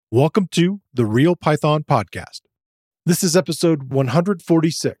Welcome to the Real Python Podcast. This is episode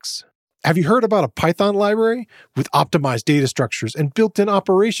 146. Have you heard about a Python library with optimized data structures and built-in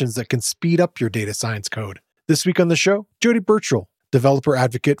operations that can speed up your data science code? This week on the show, Jody Birchall, developer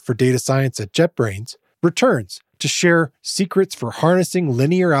advocate for data science at JetBrains, returns to share secrets for harnessing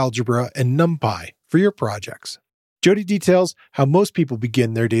linear algebra and NumPy for your projects. Jody details how most people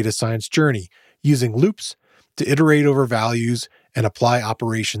begin their data science journey using loops to iterate over values and apply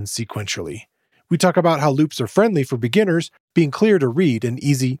operations sequentially. We talk about how loops are friendly for beginners, being clear to read and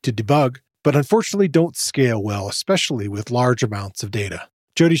easy to debug, but unfortunately don't scale well, especially with large amounts of data.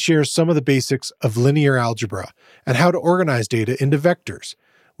 Jody shares some of the basics of linear algebra and how to organize data into vectors.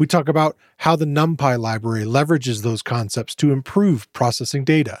 We talk about how the NumPy library leverages those concepts to improve processing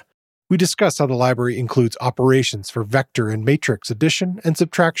data. We discuss how the library includes operations for vector and matrix addition and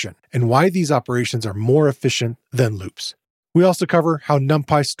subtraction, and why these operations are more efficient than loops. We also cover how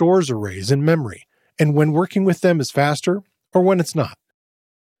NumPy stores arrays in memory, and when working with them is faster or when it's not.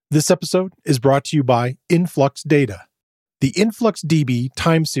 This episode is brought to you by Influx Data. The InfluxDB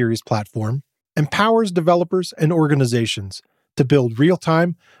time series platform empowers developers and organizations to build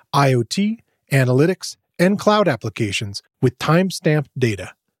real-time IoT, analytics, and cloud applications with time-stamped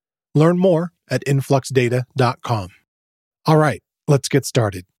data. Learn more at influxdata.com. All right, let's get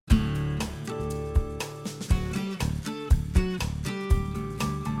started.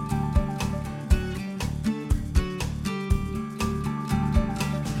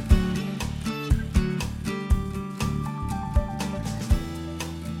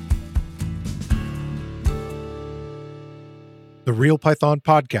 The Real Python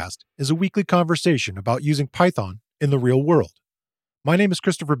Podcast is a weekly conversation about using Python in the real world. My name is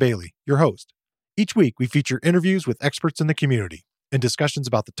Christopher Bailey, your host. Each week, we feature interviews with experts in the community and discussions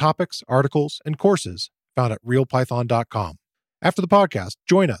about the topics, articles, and courses found at realpython.com. After the podcast,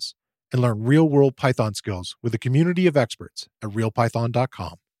 join us and learn real-world Python skills with a community of experts at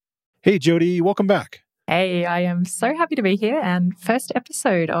realpython.com. Hey, Jody, welcome back. Hey, I am so happy to be here and first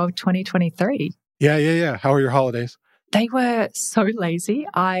episode of 2023. Yeah. How are your holidays? They were so lazy.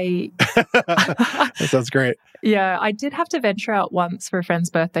 That sounds great. Yeah, I did have to venture out once for a friend's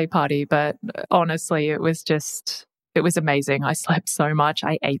birthday party, but honestly, it was amazing. I slept so much.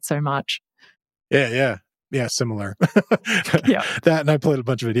 I ate so much. Yeah, similar. Yeah. That and I played a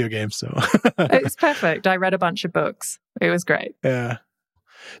bunch of video games, so. It's perfect. I read a bunch of books. It was great. Yeah.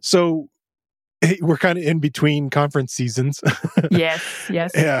 So hey, we're kind of in between conference seasons. Yes.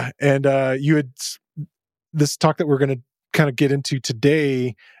 Yeah, and you had this talk that we're going to kind of get into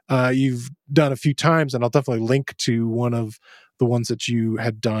today, you've done a few times, and I'll definitely link to one of the ones that you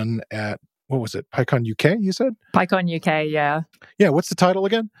had done at, what was it, PyCon UK, you said? PyCon UK, yeah. Yeah, what's the title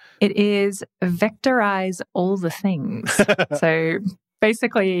again? It is Vectorize All the Things. So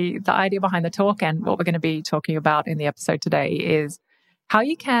basically, the idea behind the talk and what we're going to be talking about in the episode today is how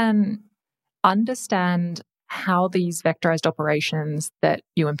you can understand how these vectorized operations that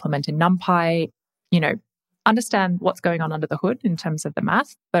you implement in NumPy, understand what's going on under the hood in terms of the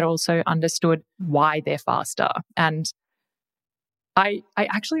math, but also understood why they're faster. And I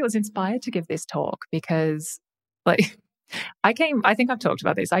actually was inspired to give this talk because, I think I've talked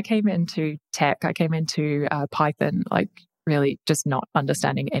about this. I came into tech, I came into Python, really just not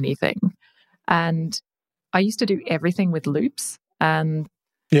understanding anything. And I used to do everything with loops. And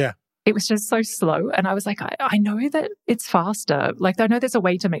yeah. It was just so slow. And I was like, I know that it's faster. I know there's a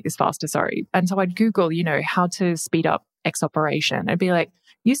way to make this faster, sorry. And so I'd Google, how to speed up X operation. I'd be like,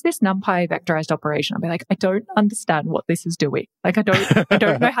 use this NumPy vectorized operation. I'd be like, I don't understand what this is doing. I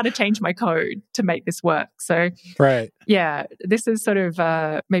don't know how to change my code to make this work. So, right. Yeah, this is sort of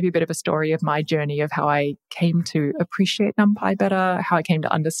maybe a bit of a story of my journey of how I came to appreciate NumPy better, how I came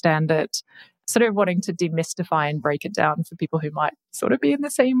to understand it, sort of wanting to demystify and break it down for people who might sort of be in the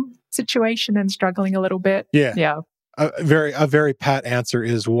same situation and struggling a little bit. Yeah. A very pat answer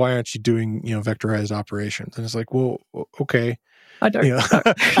is, why aren't you doing, vectorized operations? And it's like, well, okay. I don't know.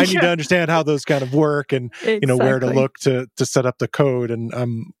 I need to understand how those kind of work and, exactly. Where to look to set up the code. And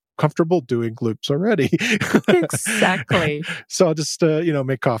I'm comfortable doing loops already. Exactly. So I'll just,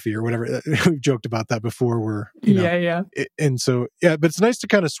 make coffee or whatever. We've joked about that before Yeah. And so, yeah, but it's nice to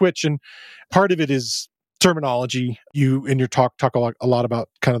kind of switch. And part of it is terminology. You, in your talk a lot about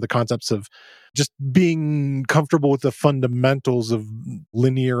kind of the concepts of just being comfortable with the fundamentals of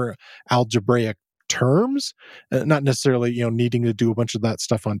linear algebraic terms, not necessarily, needing to do a bunch of that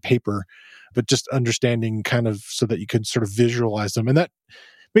stuff on paper, but just understanding kind of so that you can sort of visualize them. And that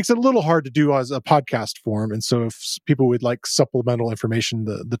makes it a little hard to do as a podcast form. And so if people would like supplemental information,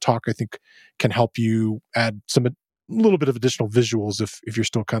 the talk, I think, can help you add some little bit of additional visuals if you're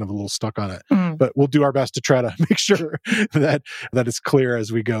still kind of a little stuck on it. Mm. But we'll do our best to try to make sure that it's clear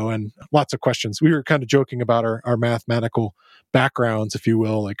as we go. And lots of questions. We were kind of joking about our mathematical backgrounds, if you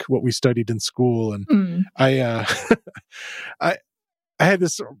will, like what we studied in school. And I I had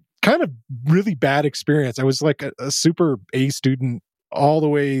this kind of really bad experience. I was like a super A student all the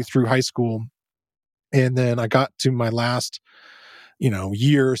way through high school. And then I got to my last,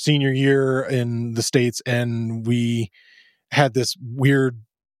 senior year in the States, and we had this weird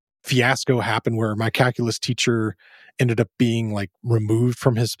fiasco happen where my calculus teacher ended up being like removed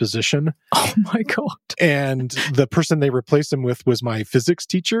from his position. Oh my God. And the person they replaced him with was my physics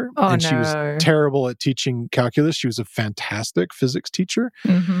teacher. Oh, and no. She was terrible at teaching calculus. She was a fantastic physics teacher.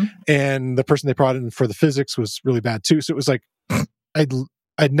 Mm-hmm. And the person they brought in for the physics was really bad too. So it was like,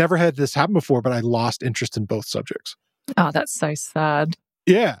 I'd never had this happen before, but I lost interest in both subjects. Oh, that's so sad.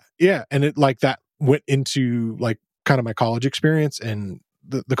 Yeah. And it like that went into like kind of my college experience, and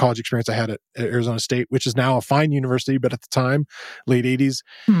the college experience I had at Arizona State, which is now a fine university, but at the time, late 80s,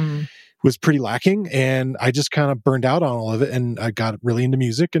 was pretty lacking. And I just kind of burned out on all of it. And I got really into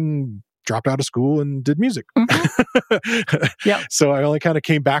music and dropped out of school and did music. Mm-hmm. Yep. So I only kind of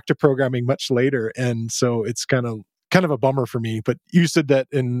came back to programming much later. And so it's kind of a bummer for me. But you said that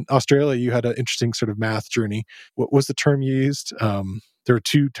in Australia, you had an interesting sort of math journey. What was the term you used? There are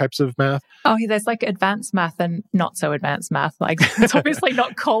two types of math. Oh, there's like advanced math and not so advanced math. Like it's obviously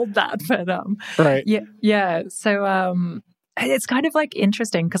not called that, but right. Yeah. So it's kind of like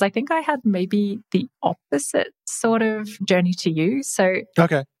interesting because I think I had maybe the opposite sort of journey to you. So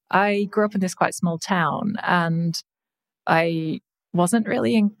okay. I grew up in this quite small town, and I wasn't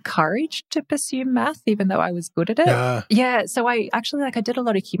really encouraged to pursue math, even though I was good at it. Yeah. So I actually I did a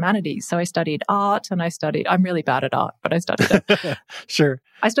lot of humanities. So I studied art, and I'm really bad at art, but I studied it. Sure.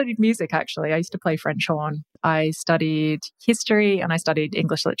 I studied music, actually. I used to play French horn. I studied history, and I studied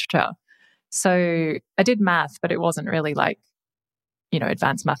English literature. So I did math, but it wasn't really like,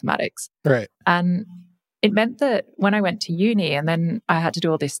 advanced mathematics. Right. And it meant that when I went to uni and then I had to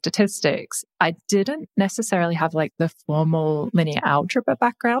do all this statistics, I didn't necessarily have like the formal linear algebra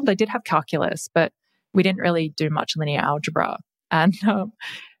background. I did have calculus, but we didn't really do much linear algebra. And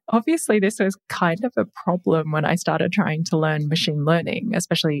obviously this was kind of a problem when I started trying to learn machine learning,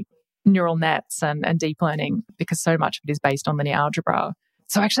 especially neural nets and deep learning, because so much of it is based on linear algebra.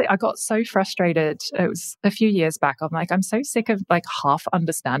 So actually, I got so frustrated. It was a few years back. I'm like, I'm so sick of like half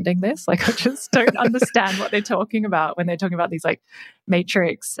understanding this. Like, I just don't understand what they're talking about when they're talking about these like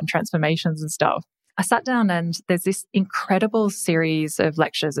matrix and transformations and stuff. I sat down, and there's this incredible series of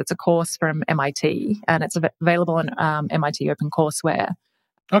lectures. It's a course from MIT, and it's available on MIT OpenCourseWare.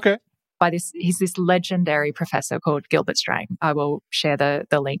 Okay. He's this legendary professor called Gilbert Strang. I will share the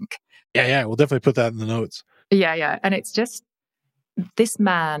link. Yeah. We'll definitely put that in the notes. Yeah. And it's just, this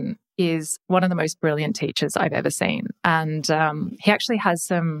man is one of the most brilliant teachers I've ever seen. And he actually has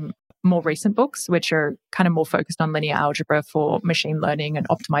some more recent books, which are kind of more focused on linear algebra for machine learning and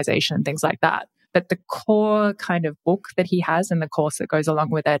optimization and things like that. But the core kind of book that he has and the course that goes along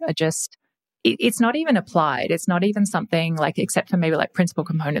with it are just, it's not even applied. It's not even something like, except for maybe like principal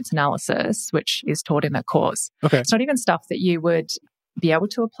components analysis, which is taught in that course. Okay. It's not even stuff that you would be able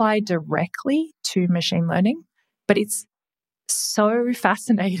to apply directly to machine learning, but it's so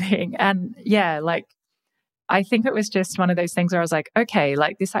fascinating. And yeah, like I think it was just one of those things where I was like, okay,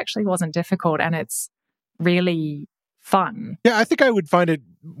 like this actually wasn't difficult and it's really fun. Yeah, I think I would find it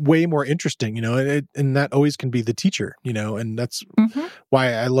way more interesting, and that always can be the teacher, and that's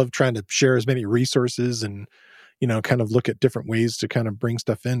why I love trying to share as many resources and, kind of look at different ways to kind of bring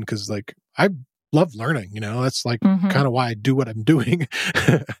stuff in, because like I love learning, that's like kind of why I do what I'm doing.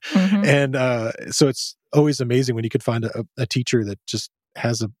 And so it's always amazing when you could find a teacher that just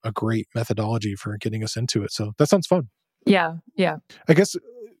has a great methodology for getting us into it. So that sounds fun. Yeah. I guess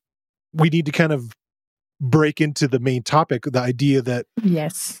we need to kind of break into the main topic, the idea that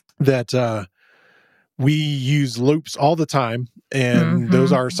we use loops all the time, and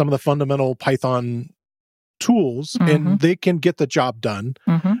those are some of the fundamental Python tools, and they can get the job done.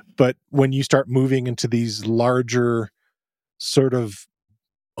 But when you start moving into these larger sort of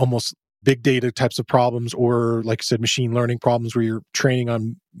almost big data types of problems, or like I said, machine learning problems where you're training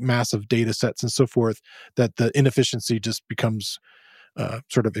on massive data sets and so forth, that the inefficiency just becomes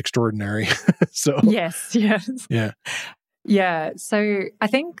sort of extraordinary. So yes. Yeah. So I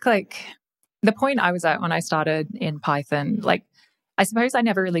think like the point I was at when I started in Python, like I suppose I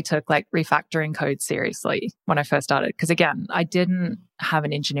never really took like refactoring code seriously when I first started, because again, I didn't have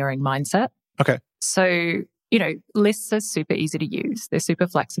an engineering mindset. Okay. So, lists are super easy to use. They're super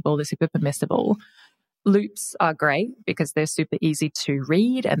flexible. They're super permissible. loops are great because they're super easy to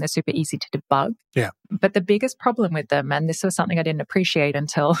read and they're super easy to debug. Yeah. But the biggest problem with them, and this was something I didn't appreciate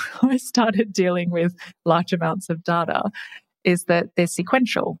until I started dealing with large amounts of data, is that they're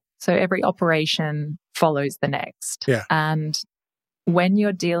sequential. So every operation follows the next. Yeah. And when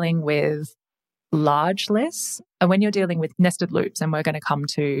you're dealing with large lists, and when you're dealing with nested loops, and we're going to come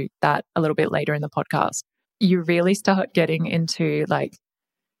to that a little bit later in the podcast, you really start getting into like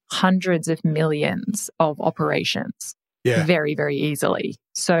hundreds of millions of operations very, very easily.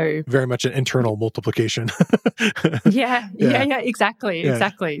 So very much an internal multiplication.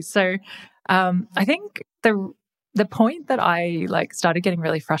 Exactly. So I think the point that I like started getting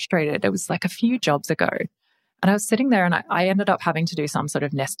really frustrated, it was like a few jobs ago. And I was sitting there and I ended up having to do some sort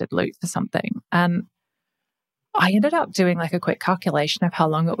of nested loop for something. And I ended up doing like a quick calculation of how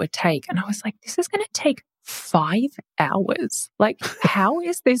long it would take. And I was like, this is going to take 5 hours. Like, how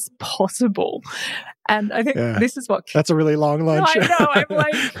is this possible? And I think this is what... That's a really long lunch. I know. I'm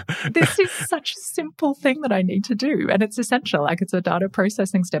like, this is such a simple thing that I need to do. And it's essential. Like, it's a data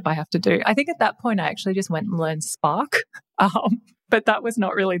processing step I have to do. I think at that point, I actually just went and learned Spark. But that was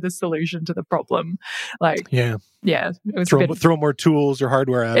not really the solution to the problem. Like, it was throw more tools or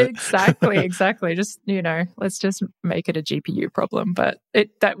hardware at it. Exactly. Just, let's just make it a GPU problem. But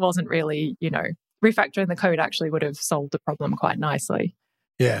that wasn't really, refactoring the code actually would have solved the problem quite nicely.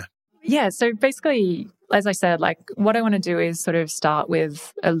 Yeah. Yeah. So basically, as I said, like what I want to do is sort of start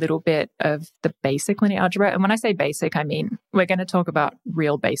with a little bit of the basic linear algebra. And when I say basic, I mean, we're going to talk about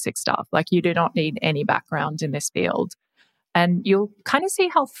real basic stuff. Like you do not need any background in this field. And you'll kind of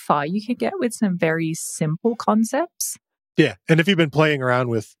see how far you can get with some very simple concepts. Yeah. And if you've been playing around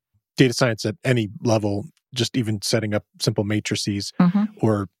with data science at any level, just even setting up simple matrices,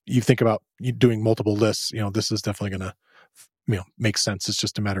 or you think about you doing multiple lists, this is definitely going to make sense. It's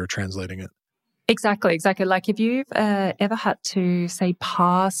just a matter of translating it. Exactly. Like if you've ever had to, say,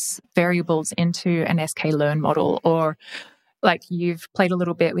 pass variables into an sklearn model, or like you've played a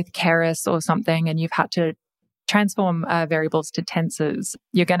little bit with Keras or something and you've had to transform variables to tensors,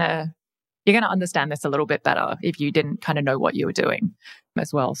 you're gonna understand this a little bit better if you didn't kind of know what you were doing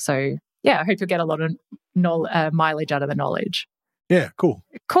as well. So yeah, I hope you'll get a lot of mileage out of the knowledge. Yeah, cool.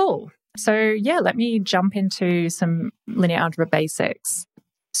 So yeah, let me jump into some linear algebra basics.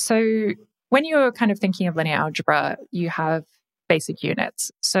 So when you're kind of thinking of linear algebra, you have basic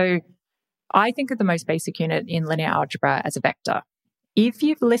units. So I think of the most basic unit in linear algebra as a vector. If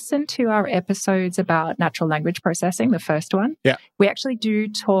you've listened to our episodes about natural language processing, the first one, we actually do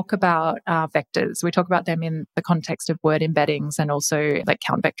talk about vectors. We talk about them in the context of word embeddings and also like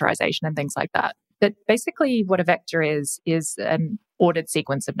count vectorization and things like that. But basically what a vector is an ordered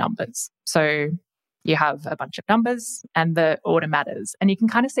sequence of numbers. So you have a bunch of numbers and the order matters. And you can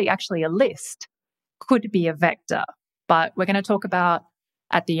kind of see actually a list could be a vector. But we're going to talk about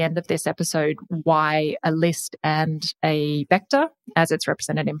at the end of this episode why a list and a vector, as it's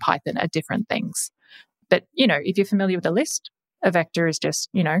represented in Python, are different things. But, if you're familiar with a list, a vector is just,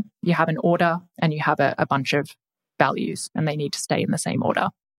 you have an order and you have a bunch of values and they need to stay in the same order.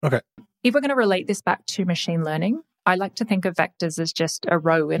 Okay. If we're going to relate this back to machine learning, I like to think of vectors as just a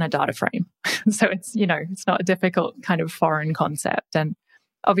row in a data frame. So it's, it's not a difficult kind of foreign concept. And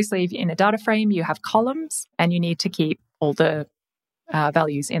obviously, if you're in a data frame, you have columns and you need to keep all the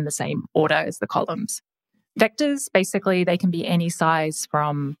values in the same order as the columns. Vectors, basically, they can be any size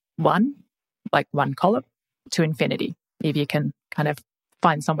from one column, to infinity, if you can kind of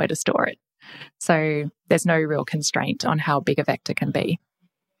find somewhere to store it. So there's no real constraint on how big a vector can be.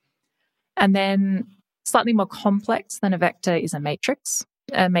 And then slightly more complex than a vector is a matrix.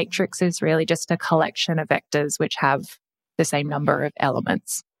 A matrix is really just a collection of vectors which have the same number of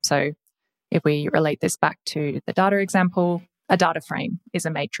elements. So if we relate this back to the data example, a data frame is a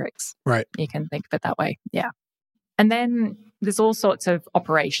matrix. Right. You can think of it that way. Yeah. And then there's all sorts of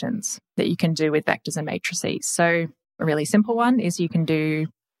operations that you can do with vectors and matrices. So a really simple one is you can do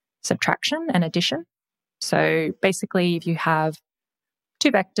subtraction and addition. So basically, if you have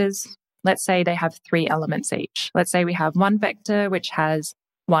two vectors, let's say they have 3 elements each. Let's say we have one vector which has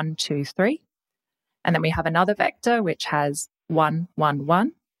 1, 2, 3. And then we have another vector which has 1, 1,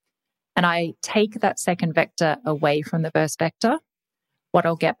 1. And I take that second vector away from the first vector, what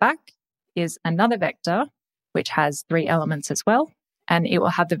I'll get back is another vector, which has 3 elements as well, and it will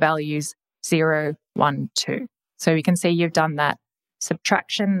have the values 0, 1, 2. So you can see you've done that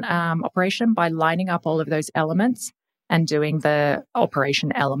subtraction operation by lining up all of those elements and doing the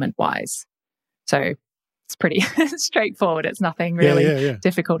operation element-wise. So it's pretty straightforward. It's nothing really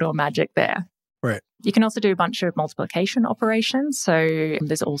difficult or magic there. Right. You can also do a bunch of multiplication operations. So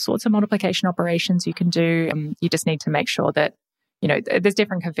there's all sorts of multiplication operations you can do. You just need to make sure that, there's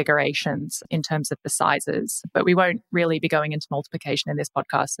different configurations in terms of the sizes, but we won't really be going into multiplication in this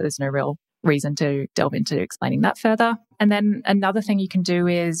podcast. So there's no real reason to delve into explaining that further. And then another thing you can do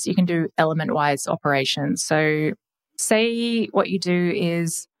is you can do element-wise operations. So say what you do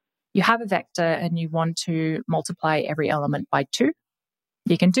is you have a vector and you want to multiply every element by 2.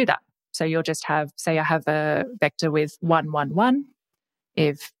 You can do that. So you'll just have, say I have a vector with 1, 1, 1.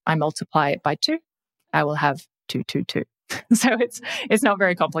 If I multiply it by 2, I will have 2, 2, 2. So it's not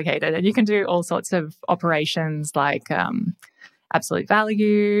very complicated. And you can do all sorts of operations like absolute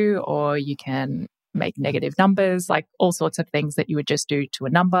value, or you can make negative numbers, like all sorts of things that you would just do to a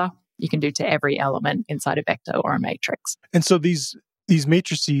number. You can do to every element inside a vector or a matrix. And so these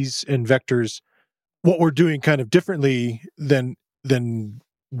matrices and vectors, what we're doing kind of differently than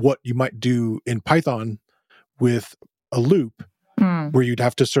what you might do in Python with a loop, where you'd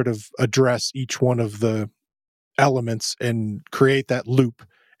have to sort of address each one of the elements and create that loop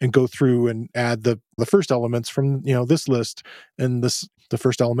and go through and add the first elements from this list and the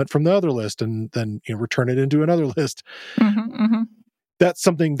first element from the other list, and then return it into another list. That's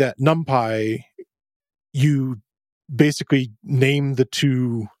something that NumPy, you basically name the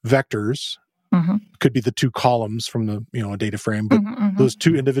 2 vectors. Could be the 2 columns from the a data frame, but those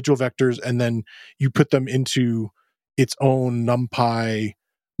 2 individual vectors, and then you put them into its own NumPy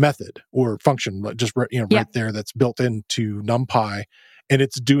method or function, just right there, that's built into NumPy, and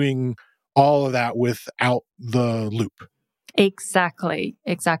it's doing all of that without the loop. Exactly.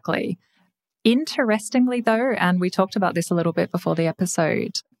 Interestingly, though, and we talked about this a little bit before the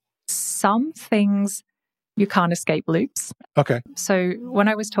episode, some things you can't escape loops. Okay. So when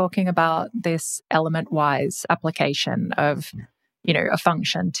I was talking about this element-wise application of, a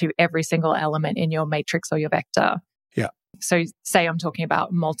function to every single element in your matrix or your vector. Yeah. So say I'm talking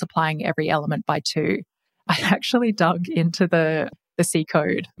about multiplying every element by 2. I actually dug into the C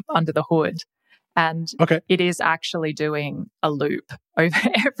code under the hood, and it is actually doing a loop over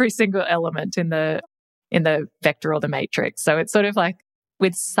every single element in the vector or the matrix. So it's sort of like,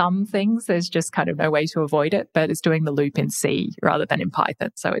 with some things, there's just kind of no way to avoid it, but it's doing the loop in C rather than in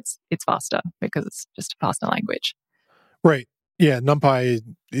Python. So it's faster because it's just a faster language. Right. Yeah. NumPy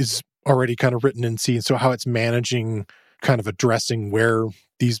is already kind of written in C. And so how it's managing, kind of addressing where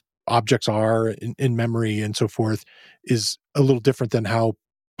these objects are in memory and so forth, is a little different than how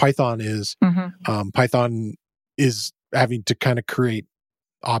Python is. Python is having to kind of create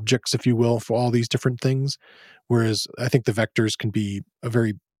objects, if you will, for all these different things. Whereas I think the vectors can be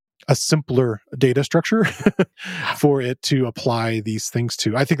a simpler data structure for it to apply these things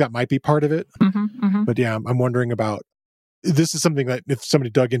to. I think that might be part of it. But yeah, I'm wondering about, this is something that if somebody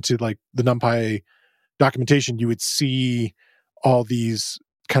dug into like the NumPy documentation, you would see all these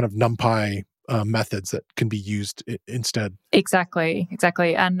kind of NumPy methods that can be used instead. Exactly.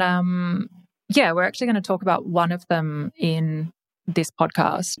 And we're actually going to talk about one of them in this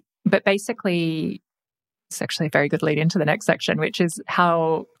podcast. But basically, it's actually a very good lead into the next section, which is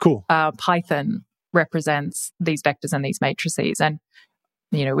how Python represents these vectors and these matrices. And,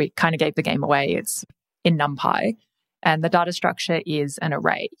 we kind of gave the game away. It's in NumPy, and the data structure is an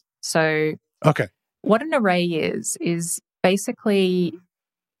array. So what an array is basically,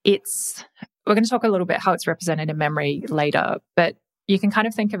 we're going to talk a little bit how it's represented in memory later, but you can kind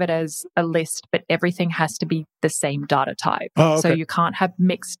of think of it as a list, but everything has to be the same data type. So you can't have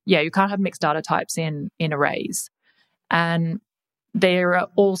mixed data types in arrays. And there are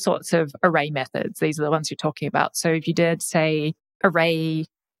all sorts of array methods. These are the ones you're talking about. So if you did say array.add,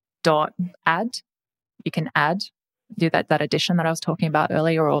 you can do that addition that I was talking about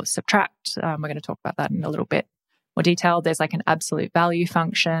earlier, or subtract. We're going to talk about that in a little bit more detail. There's like an absolute value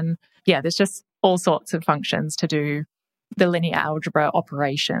function. Yeah, there's just all sorts of functions to do the linear algebra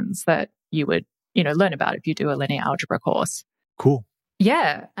operations that you would, learn about if you do a linear algebra course. Cool.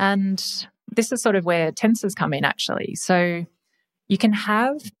 Yeah. And this is sort of where tensors come in, actually. So you can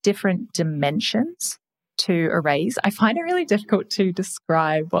have different dimensions to arrays. I find it really difficult to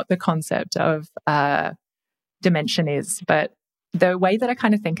describe what the concept of dimension is, but the way that I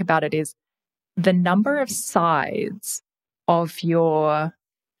kind of think about it is the number of sides of your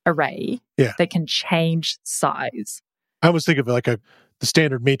array that can change size. I always think of it like the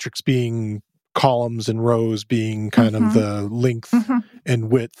standard matrix being columns and rows being kind of the length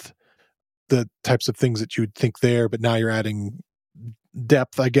and width, the types of things that you would think there, but now you're adding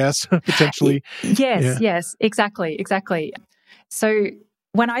depth, I guess, potentially. Yes, exactly. So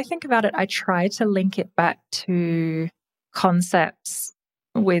when I think about it, I try to link it back to concepts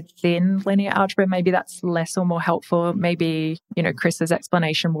within linear algebra, maybe that's less or more helpful. Maybe, Chris's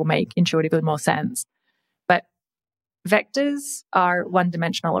explanation will make intuitively more sense. But vectors are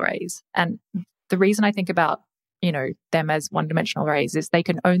one-dimensional arrays. And the reason I think about, them as one-dimensional arrays is they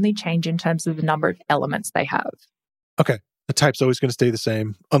can only change in terms of the number of elements they have. Okay. The type's always going to stay the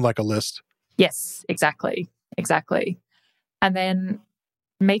same, unlike a list. Yes, exactly. And then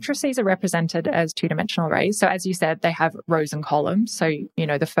matrices are represented as two-dimensional arrays. So as you said, they have rows and columns. So,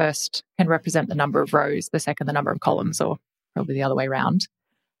 the first can represent the number of rows, the second the number of columns, or probably the other way around.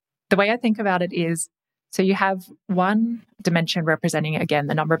 The way I think about it is, so you have one dimension representing, again,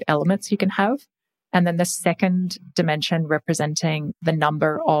 the number of elements you can have, and then the second dimension representing the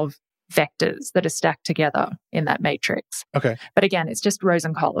number of vectors that are stacked together in that matrix. Okay. But again, it's just rows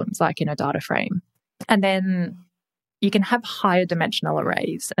and columns, like in a data frame. And then you can have higher dimensional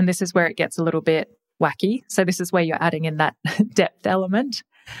arrays, and this is where it gets a little bit wacky. So this is where you're adding in that depth element.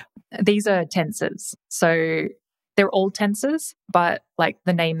 These are tensors. So they're all tensors, but like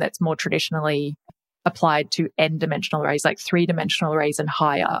the name that's more traditionally applied to n-dimensional arrays, like three-dimensional arrays and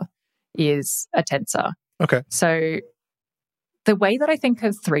higher, is a tensor. Okay. So the way that I think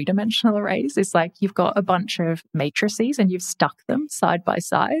of three-dimensional arrays is like you've got a bunch of matrices and you've stuck them side by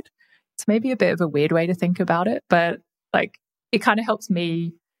side. It's maybe a bit of a weird way to think about it, but like it kind of helps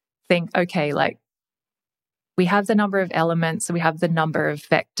me think, okay, like we have the number of elements, we have the number of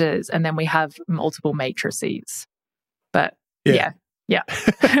vectors, and then we have multiple matrices. But yeah.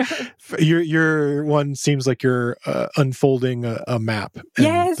 Your one seems like you're unfolding a map.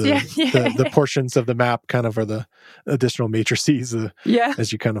 Yes, the portions of the map kind of are the additional matrices.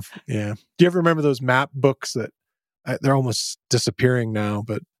 As you kind of, Do you ever remember those map books that they're almost disappearing now?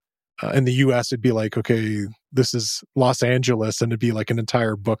 But in the U.S., it'd be like, okay, this is Los Angeles, and it'd be like an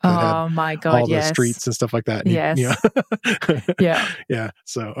entire book that had my God, all the streets and stuff like that. Yeah.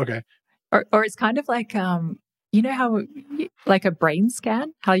 So, okay. Or it's kind of like, how, like a brain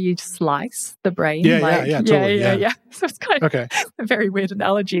scan, how you slice the brain? Totally. So it's kind of very weird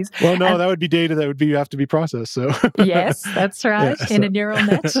analogies. Well, no, that would be data that would have to be processed. So yes, that's right. In a neural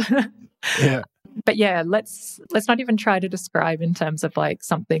net. Yeah. But let's not even try to describe in terms of like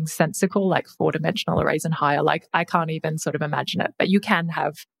something sensical, like four-dimensional arrays and higher. Like I can't even sort of imagine it, but you can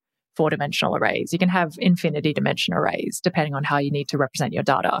have four-dimensional arrays. You can have infinity dimension arrays, depending on how you need to represent your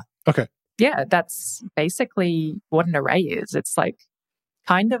data. Okay. Yeah, that's basically what an array is. It's like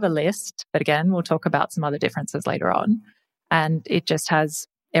kind of a list, but again, we'll talk about some other differences later on. And it just has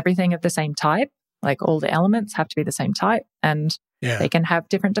everything of the same type, like all the elements have to be the same type, and they can have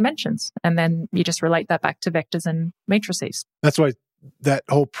different dimensions. And then you just relate that back to vectors and matrices. That's why that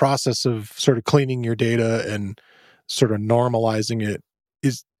whole process of sort of cleaning your data and sort of normalizing it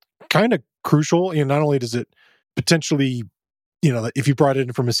is kind of crucial. Not only does it potentially, if you brought it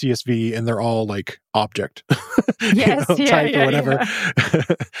in from a CSV and they're all like object type or whatever,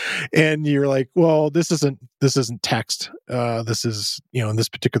 and you're like, well, this isn't text. This is, in this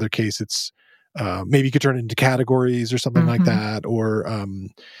particular case, it's maybe you could turn it into categories or something like that. Or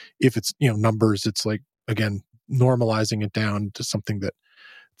if it's, numbers, it's like, again, normalizing it down to something that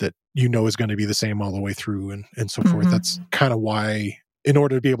is going to be the same all the way through and so forth. That's kind of why, in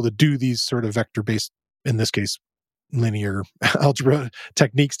order to be able to do these sort of vector-based, in this case, linear algebra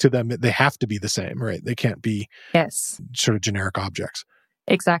techniques to them, they have to be the same, right? They can't be sort of generic objects.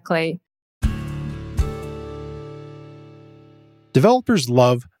 Exactly. Developers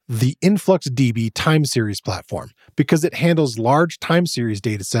love the InfluxDB time series platform because it handles large time series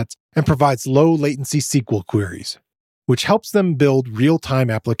datasets and provides low latency SQL queries, which helps them build real-time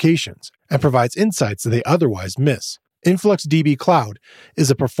applications and provides insights that they otherwise miss. InfluxDB Cloud is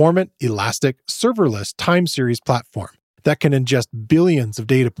a performant, elastic, serverless time series platform that can ingest billions of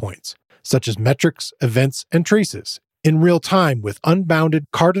data points, such as metrics, events, and traces, in real time with unbounded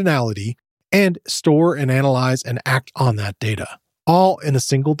cardinality, and store and analyze and act on that data, all in a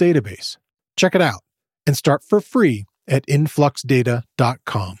single database. Check it out and start for free at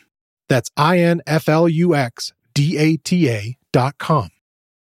influxdata.com. That's influxdata.com.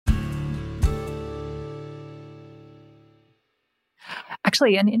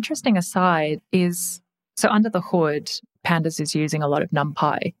 Actually, an interesting aside is, so under the hood, Pandas is using a lot of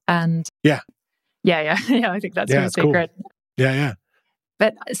NumPy. And I think that's no secret. Cool. Yeah.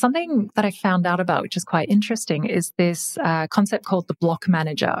 But something that I found out about, which is quite interesting, is this concept called the block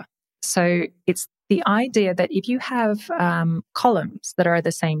manager. So it's the idea that if you have columns that are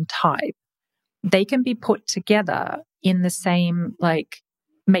the same type, they can be put together in the same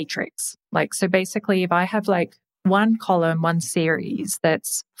matrix. So basically, if I have one column, one series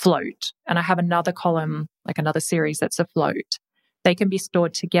that's float, and I have another column, another series that's a float, they can be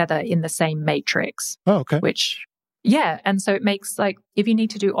stored together in the same matrix. Oh, okay. Which, yeah. And so it makes like, if you need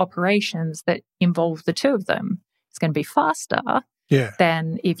to do operations that involve the two of them, it's going to be faster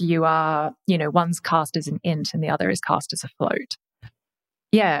than if you are, one's cast as an int and the other is cast as a float.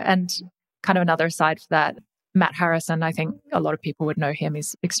 Yeah. And kind of another aside for that, Matt Harrison, I think a lot of people would know him.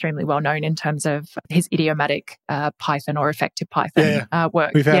 He's extremely well known in terms of his idiomatic Python or effective Python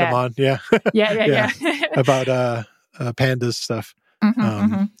work. We've had him on. Yeah. Yeah. About pandas stuff.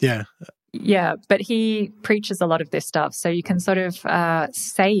 Yeah. Yeah, but he preaches a lot of this stuff. So you can sort of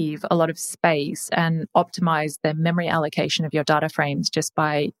save a lot of space and optimize the memory allocation of your data frames just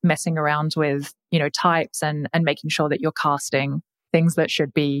by messing around with, types and making sure that you're casting things that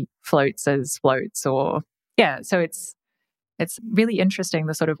should be floats as floats or, so it's really interesting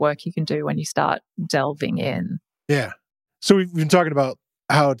the sort of work you can do when you start delving in. Yeah. So we've been talking about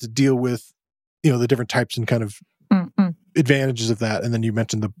how to deal with, the different types and kind of advantages of that. And then you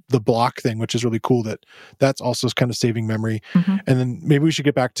mentioned the block thing, which is really cool that's also kind of saving memory. And then maybe we should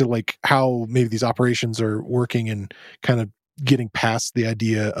get back to like how maybe these operations are working and kind of getting past the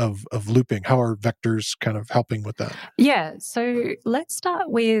idea of looping. How are vectors kind of helping with that? Yeah. So let's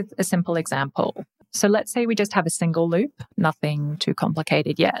start with a simple example. So let's say we just have a single loop, nothing too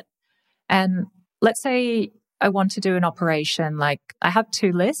complicated yet. And let's say I want to do an operation like I have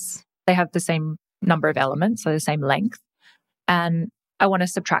two lists. They have the same number of elements, so the same length. And I want to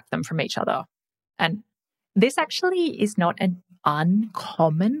subtract them from each other. And this actually is not an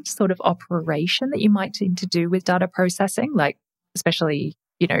uncommon sort of operation that you might need to do with data processing, like especially,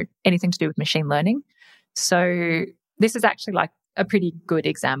 anything to do with machine learning. So this is actually like a pretty good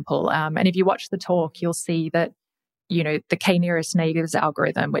example. And if you watch the talk, you'll see that, the k-nearest neighbors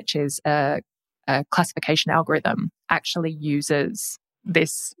algorithm, which is a classification algorithm, actually uses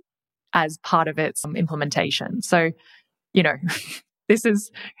this as part of its implementation. So,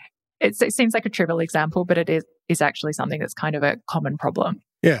 it seems like a trivial example, but it is actually something that's kind of a common problem.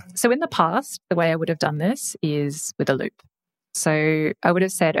 Yeah. So in the past, the way I would have done this is with a loop. So I would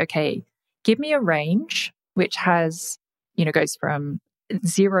have said, okay, give me a range which has, goes from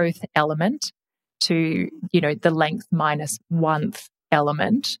 0th element to, the length minus 1th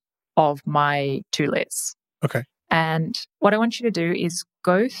element of my two lists. Okay. And what I want you to do is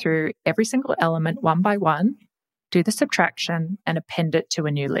go through every single element one by one, do the subtraction and append it to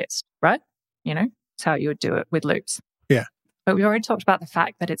a new list, right? That's how you would do it with loops. Yeah. But we already talked about the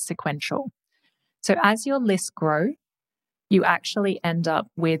fact that it's sequential. So as your lists grow, you actually end up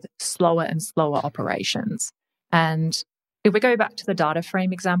with slower and slower operations. And if we go back to the data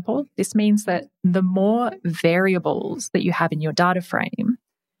frame example, this means that the more variables that you have in your data frame,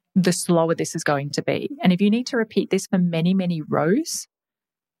 the slower this is going to be. And if you need to repeat this for many, many rows,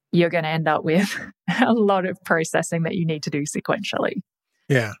 you're going to end up with a lot of processing that you need to do sequentially.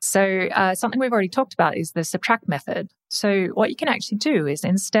 Yeah. So something we've already talked about is the subtract method. So what you can actually do is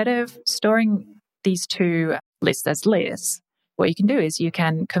instead of storing these two lists as lists, what you can do is you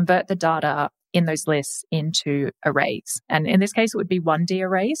can convert the data in those lists into arrays. And in this case, it would be 1D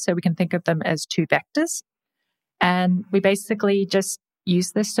arrays. So we can think of them as two vectors. And we basically just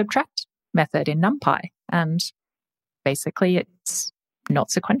use this subtract method in NumPy. And basically it's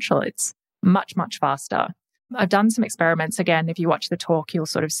not sequential. It's much, much faster. I've done some experiments. Again, if you watch the talk, you'll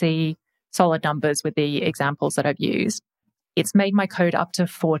sort of see solid numbers with the examples that I've used. It's made my code up to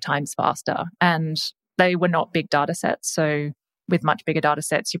 4 times faster. And they were not big data sets. So with much bigger data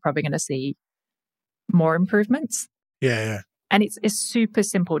sets, you're probably going to see more improvements. Yeah. And it's a super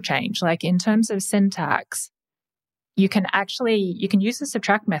simple change. Like in terms of syntax, you can use the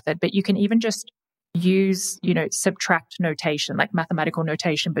subtract method, but you can even just use, subtract notation, like mathematical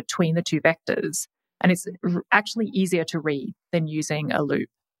notation between the two vectors. And it's actually easier to read than using a loop.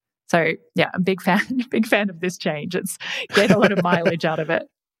 So yeah, I'm a big fan of this change. It's getting a lot of mileage out of it.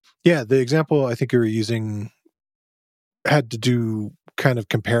 Yeah, the example I think you were using had to do kind of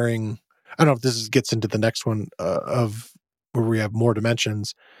comparing, I don't know if this gets into the next one of where we have more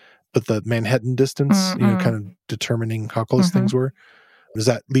dimensions, but the Manhattan distance, kind of determining how close things were. Does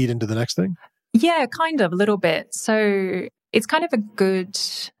that lead into the next thing? Yeah, kind of, a little bit. So it's kind of a good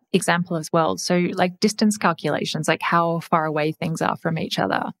example as well. So like distance calculations, like how far away things are from each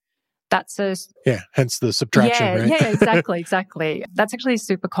other. That's hence the subtraction, right? Yeah, exactly. That's actually a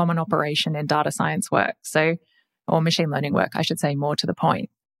super common operation in data science work. So, or machine learning work, I should say, more to the point.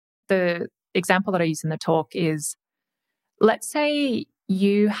 The example that I use in the talk is, let's say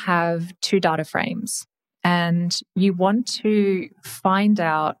you have 2 data frames and you want to find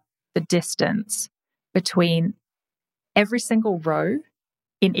out the distance between every single row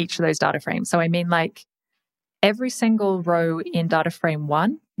in each of those data frames. So I mean, like, every single row in data frame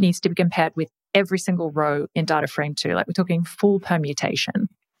 1 needs to be compared with every single row in data frame 2. Like we're talking full permutation.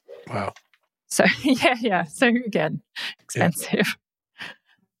 Wow. So yeah. So again, expensive. Yeah.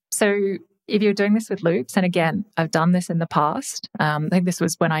 So if you're doing this with loops, and again, I've done this in the past. I think this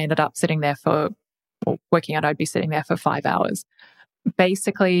was when I ended up working out I'd be sitting there for 5 hours.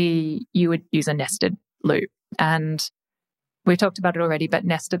 Basically, you would use a nested loop. And we talked about it already, but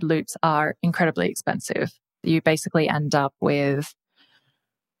nested loops are incredibly expensive. You basically end up with,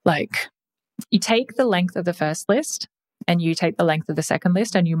 like, you take the length of the first list and you take the length of the second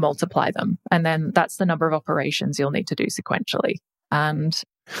list and you multiply them. And then that's the number of operations you'll need to do sequentially. And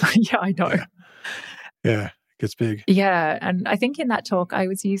yeah, I know. Yeah, it gets big. Yeah. And I think in that talk, I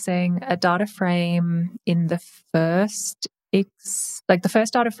was using a data frame in the first, the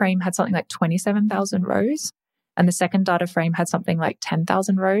first data frame had something like 27,000 rows. And the second data frame had something like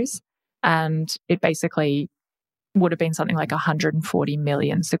 10,000 rows. And it basically would have been something like 140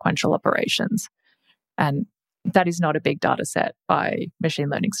 million sequential operations. And that is not a big data set by machine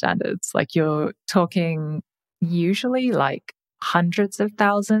learning standards. Like you're talking usually like hundreds of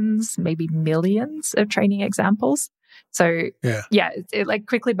thousands, maybe millions of training examples. So it like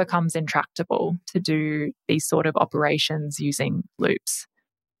quickly becomes intractable to do these sort of operations using loops.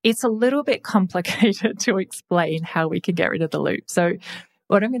 It's a little bit complicated to explain how we can get rid of the loop. So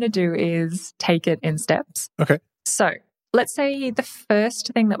what I'm going to do is take it in steps. Okay. So let's say the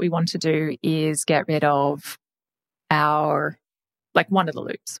first thing that we want to do is get rid of one of the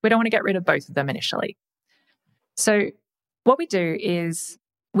loops. We don't want to get rid of both of them initially. So what we do is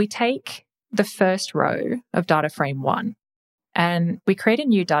we take the first row of data frame 1 and we create a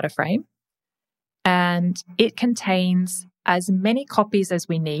new data frame, and it contains as many copies as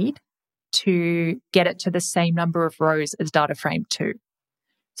we need to get it to the same number of rows as data frame 2.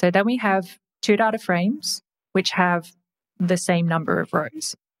 So then we have 2 data frames which have the same number of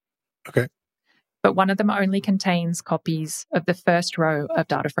rows. Okay. But one of them only contains copies of the first row of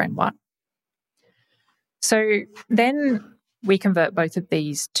data frame 1. So then we convert both of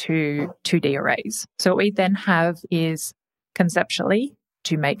these to 2D arrays. So what we then have is conceptually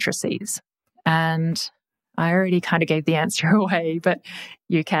 2 matrices. And I already kind of gave the answer away, but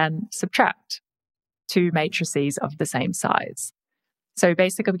you can subtract 2 matrices of the same size. So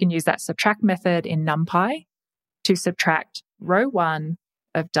basically we can use that subtract method in NumPy to subtract row 1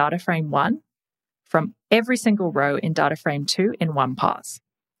 of data frame 1 from every single row in data frame 2 in one pass.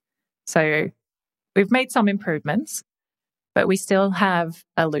 So we've made some improvements, but we still have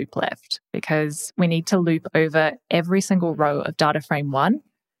a loop left because we need to loop over every single row of data frame 1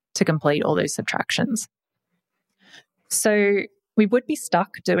 to complete all those subtractions. So we would be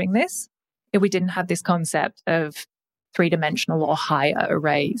stuck doing this if we didn't have this concept of 3-dimensional or higher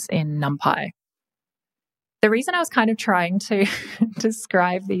arrays in NumPy. The reason I was kind of trying to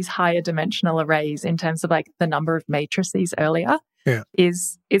describe these higher dimensional arrays in terms of like the number of matrices earlier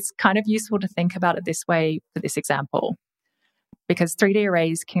is it's kind of useful to think about it this way for this example, because 3D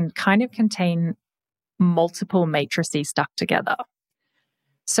arrays can kind of contain multiple matrices stuck together.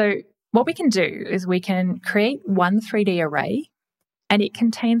 So what we can do is we can create one 3D array and it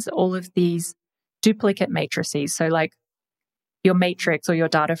contains all of these duplicate matrices. So like your matrix or your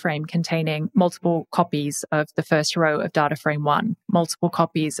data frame containing multiple copies of the first row of data frame 1, multiple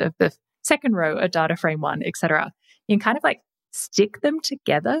copies of the second row of data frame 1, etc. You can kind of like stick them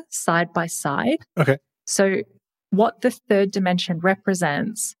together side by side. Okay. So what the third dimension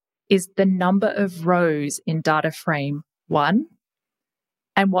represents is the number of rows in data frame 1.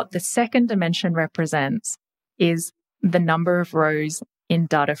 And what the second dimension represents is the number of rows in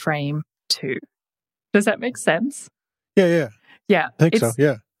data frame 2. Does that make sense? Yeah. Yeah. I think so,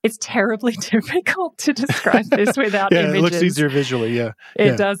 yeah. It's terribly difficult to describe this without images. It looks easier visually, yeah.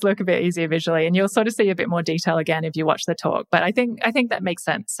 It does look a bit easier visually, and you'll sort of see a bit more detail again if you watch the talk. But I think that makes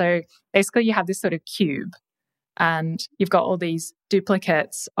sense. So basically you have this sort of cube, and you've got all these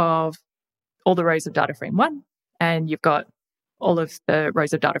duplicates of all the rows of data frame 1, and you've got all of the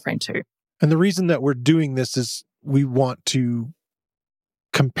rows of data frame 2. And the reason that we're doing this is we want to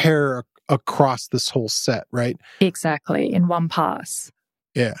compare across this whole set, right? Exactly, in one pass.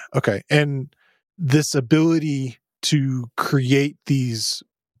 Yeah, okay. And this ability to create these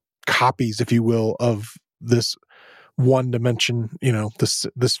copies, if you will, of this one dimension,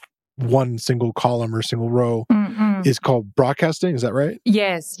 this one single column or single row is called broadcasting. Is that right?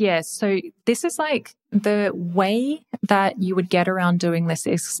 Yes. So this is like the way that you would get around doing this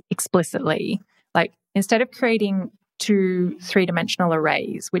is explicitly. Like instead of creating 2 3-dimensional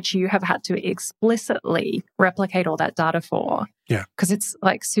arrays, which you have had to explicitly replicate all that data for, because it's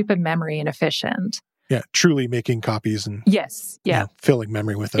like super memory inefficient. truly making copies and yes, yeah, filling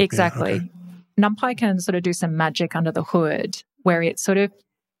memory with them. exactly. Yeah, okay. NumPy can sort of do some magic under the hood where it sort of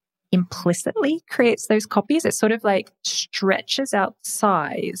implicitly creates those copies. It sort of like stretches out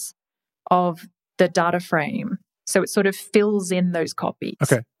size of the data frame. So it sort of fills in those copies.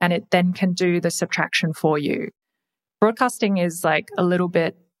 Okay. And it then can do the subtraction for you. Broadcasting is like a little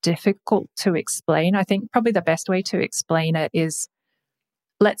bit difficult to explain. I think probably the best way to explain it is,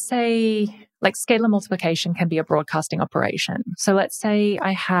 let's say, like scalar multiplication can be a broadcasting operation. So let's say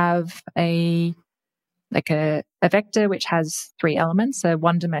I have a vector which has 3 elements, a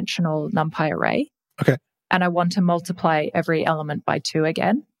one-dimensional NumPy array. Okay. And I want to multiply every element by 2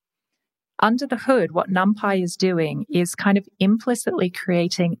 again. Under the hood, what NumPy is doing is kind of implicitly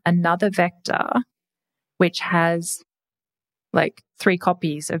creating another vector which has like 3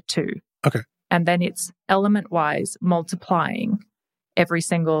 copies of 2. Okay. And then it's element-wise multiplying every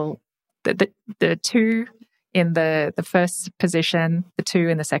single, the 2 in the first position, the 2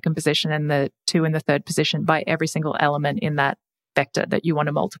 in the second position, and the 2 in the third position by every single element in that vector that you want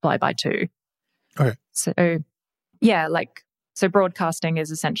to multiply by 2. Okay. So, yeah, so broadcasting is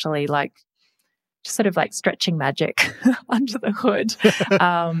essentially like just sort of like stretching magic under the hood.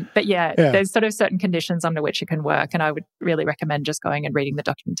 But there's sort of certain conditions under which it can work. And I would really recommend just going and reading the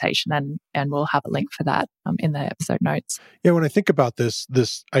documentation, and we'll have a link for that in the episode notes. Yeah, when I think about this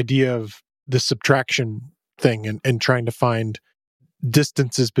idea of the subtraction thing and trying to find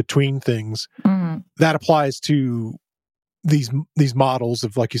distances between things, that applies to these models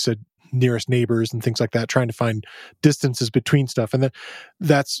of, like you said, nearest neighbors and things like that, trying to find distances between stuff. And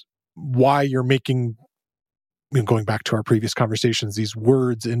that's why you're making, going back to our previous conversations, these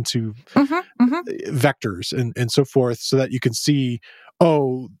words into vectors and so forth, so that you can see,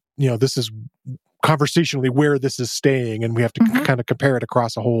 this is conversationally where this is staying, and we have to kind of compare it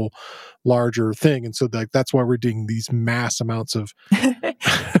across a whole larger thing. And so that's why we're doing these mass amounts of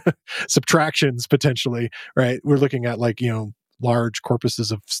subtractions potentially, right? We're looking at large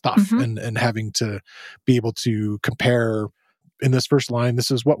corpuses of stuff and having to be able to compare, in this first line, this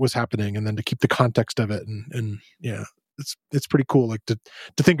is what was happening, and then to keep the context of it. And it's pretty cool, like to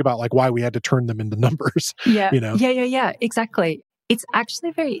think about like why we had to turn them into numbers. Yeah, exactly. It's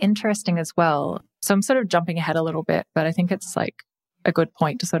actually very interesting as well. So I'm sort of jumping ahead a little bit, but I think it's like a good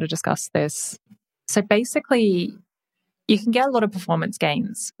point to sort of discuss this. So basically, you can get a lot of performance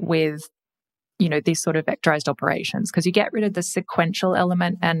gains with, these sort of vectorized operations, because you get rid of the sequential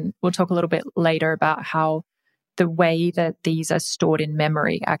element. And we'll talk a little bit later about how the way that these are stored in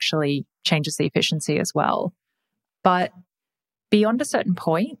memory actually changes the efficiency as well. But beyond a certain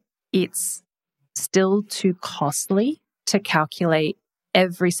point, it's still too costly to calculate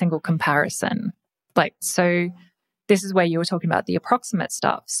every single comparison. So this is where you were talking about the approximate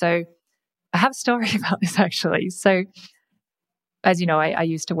stuff. So I have a story about this actually. So as you know, I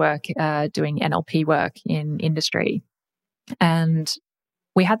used to work doing NLP work in industry. And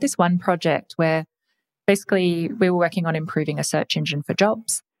we had this one project where basically we were working on improving a search engine for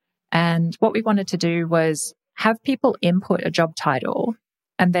jobs. And what we wanted to do was have people input a job title,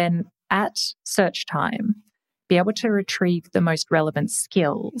 and then at search time, be able to retrieve the most relevant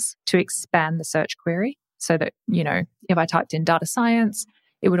skills to expand the search query, so that, if I typed in data science,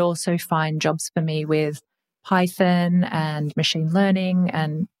 it would also find jobs for me with Python and machine learning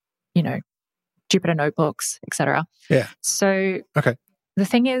and, Jupyter notebooks, etc. Yeah. So okay. The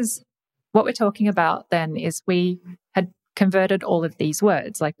thing is, what we're talking about then is we had converted all of these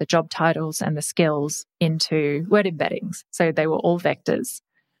words, like the job titles and the skills, into word embeddings. So they were all vectors.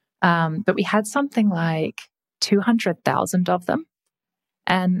 But we had something like 200,000 of them.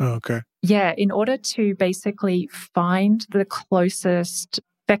 And in order to basically find the closest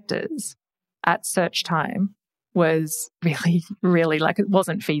vectors at search time was really, really it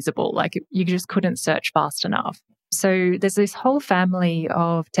wasn't feasible. You just couldn't search fast enough. So there's this whole family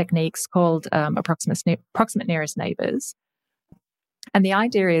of techniques called approximate nearest neighbors. And the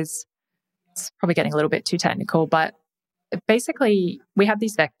idea is, it's probably getting a little bit too technical, but basically we have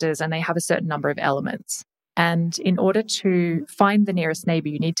these vectors and they have a certain number of elements. And in order to find the nearest neighbor,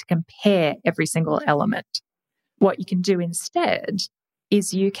 you need to compare every single element. What you can do instead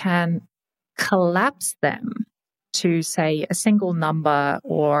is you can collapse them to, say, a single number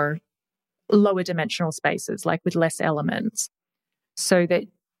or lower dimensional spaces, like with less elements, so that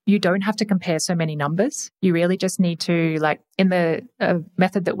you don't have to compare so many numbers. You really just need to, in the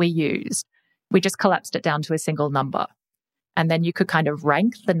method that we used, we just collapsed it down to a single number. And then you could kind of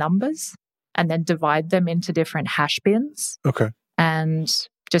rank the numbers and then divide them into different hash bins. Okay. And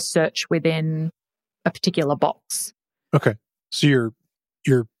just search within a particular box. Okay. So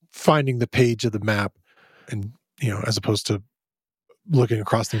you're finding the page of the map and as opposed to looking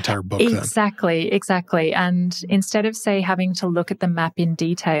across the entire book. Exactly. And instead of, say, having to look at the map in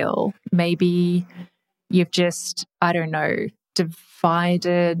detail, maybe you've just,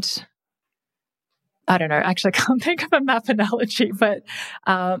 divided. I don't know. Actually, I can't think of a map analogy, but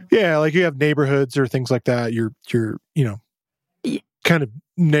like you have neighborhoods or things like that. You're kind of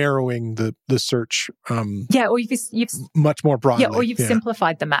narrowing the search. Or you've much more broadly. or you've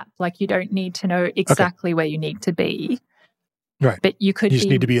simplified the map. Like you don't need to know exactly where you need to be. Right. But you just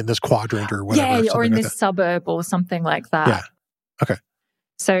need to be in this quadrant or whatever. Yeah, or in this suburb or something like that. Yeah. Okay.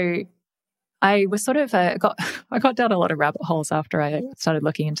 So I was sort of I got down a lot of rabbit holes after I started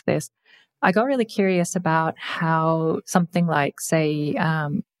looking into this. I got really curious about how something like, say,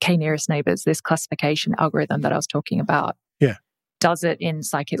 k-nearest neighbors, this classification algorithm that I was talking about, does it in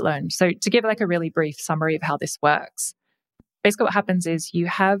scikit-learn. So to give like a really brief summary of how this works, basically what happens is you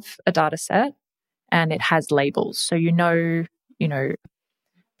have a data set and it has labels. So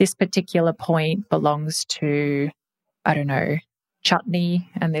this particular point belongs to, chutney,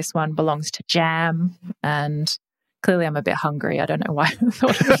 and this one belongs to jam. And clearly I'm a bit hungry. I don't know why I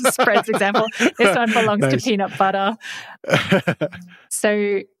thought of a spreads example. This one belongs to peanut butter.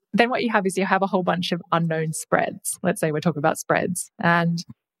 So then what you have is you have a whole bunch of unknown spreads. Let's say we're talking about spreads. And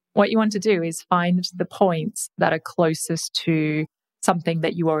what you want to do is find the points that are closest to something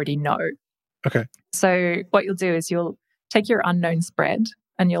that you already know. Okay. So what you'll do is you'll take your unknown spread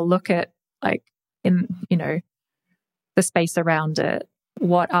and you'll look at, like, in, the space around it,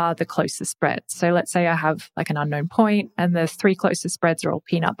 what are the closest spreads? So let's say I have like an unknown point and the 3 closest spreads are all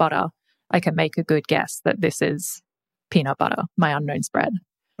peanut butter. I can make a good guess that this is peanut butter, my unknown spread.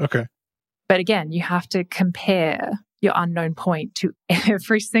 Okay. But again, you have to compare your unknown point to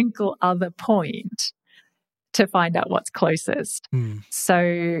every single other point to find out what's closest.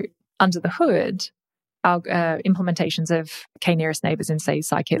 So under the hood, our implementations of k-nearest neighbors in, say,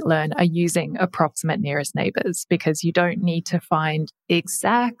 scikit-learn are using approximate nearest neighbors, because you don't need to find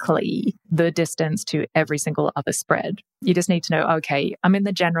exactly the distance to every single other spread. You just need to know, okay, I'm in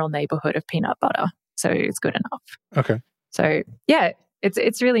the general neighborhood of peanut butter, so it's good enough. Okay. So yeah,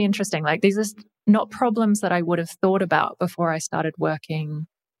 it's really interesting. Like, these are not problems that I would have thought about before I started working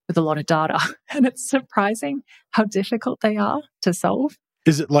with a lot of data. And it's surprising how difficult they are to solve.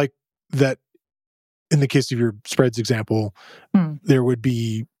 Is it like that? In the case of your spreads example, there would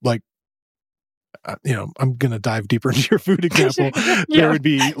be like, I'm going to dive deeper into your food example. There would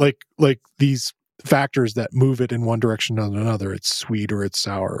be like these factors that move it in one direction or another. It's sweet or it's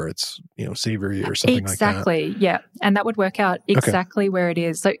sour or it's, savory or something like that. Exactly. Yeah. And that would work out exactly where it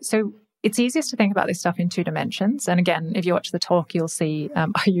is. So it's easiest to think about this stuff in 2 dimensions. And again, if you watch the talk, you'll see I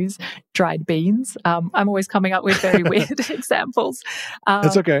use dried beans. I'm always coming up with very weird examples.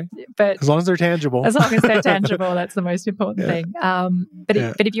 It's okay. But as long as they're tangible. As long as they're tangible, that's the most important thing.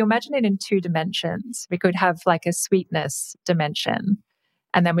 But if you imagine it in 2 dimensions, we could have like a sweetness dimension.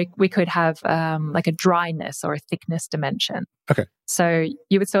 And then we could have like a dryness or a thickness dimension. Okay. So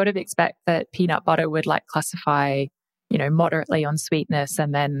you would sort of expect that peanut butter would like classify, moderately on sweetness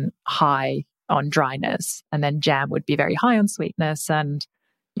and then high on dryness. And then jam would be very high on sweetness and,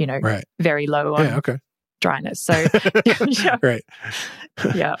 very low on dryness. So, Right.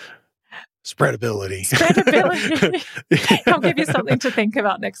 Yeah. Spreadability. I'll give you something to think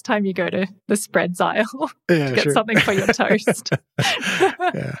about next time you go to the spreads aisle. Yeah, Get something for your toast.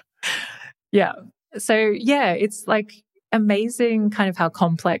 Yeah. So, it's like amazing kind of how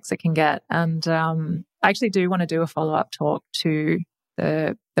complex it can get. And I actually do want to do a follow-up talk to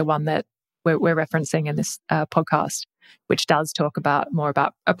the one that we're referencing in this podcast, which does talk more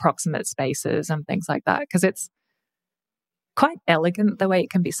about approximate spaces and things like that, because it's quite elegant the way it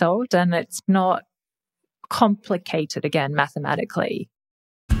can be solved, and it's not complicated, again, mathematically.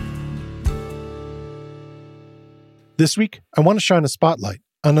 This week, I want to shine a spotlight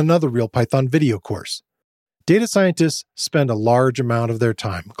on another Real Python video course. Data scientists spend a large amount of their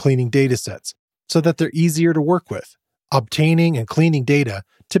time cleaning data sets so that they're easier to work with. Obtaining and cleaning data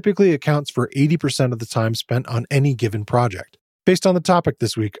typically accounts for 80% of the time spent on any given project. Based on the topic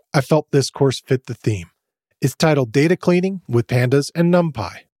this week, I felt this course fit the theme. It's titled Data Cleaning with Pandas and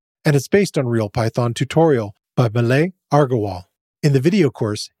NumPy, and it's based on Real Python tutorial by Malay Argawal. In the video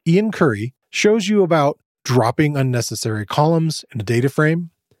course, Ian Curry shows you about dropping unnecessary columns in a data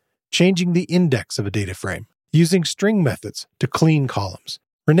frame, changing the index of a data frame, using string methods to clean columns,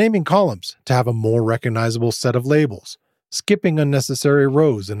 renaming columns to have a more recognizable set of labels, skipping unnecessary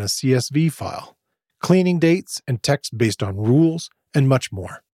rows in a CSV file, cleaning dates and text based on rules, and much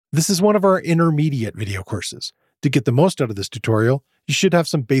more. This is one of our intermediate video courses. To get the most out of this tutorial, you should have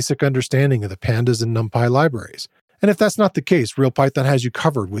some basic understanding of the Pandas and NumPy libraries. And if that's not the case, RealPython has you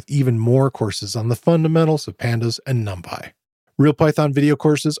covered with even more courses on the fundamentals of Pandas and NumPy. RealPython video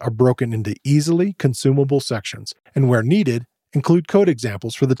courses are broken into easily consumable sections, and where needed, include code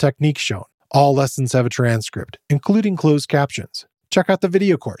examples for the techniques shown. All lessons have a transcript, including closed captions. Check out the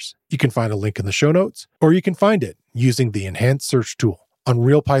video course. You can find a link in the show notes, or you can find it using the enhanced search tool on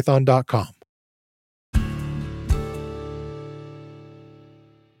realpython.com.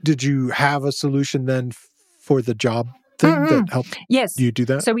 Did you have a solution then for the job thing that helped you do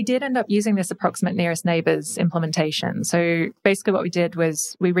that? So we did end up using this approximate nearest neighbors implementation. So basically what we did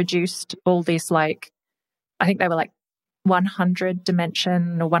was we reduced all these, I think they were 100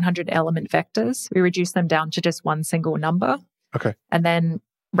 dimension or 100 element vectors. We reduced them down to just one single number. Okay. And then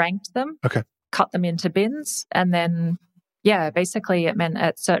ranked them. Okay. Cut them into bins. And then, basically it meant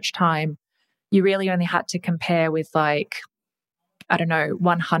at search time, you really only had to compare with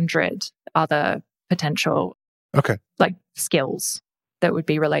 100 other potential skills that would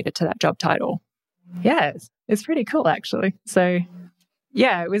be related to that job title. Yeah, it's pretty cool actually. So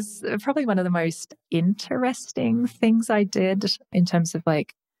it was probably one of the most interesting things I did in terms of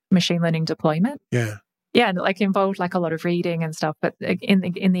machine learning deployment. Yeah. Yeah, and involved a lot of reading and stuff, but in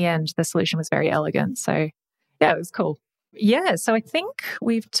the end, the solution was very elegant. So it was cool. Yeah, so I think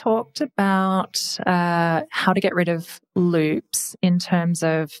we've talked about how to get rid of loops in terms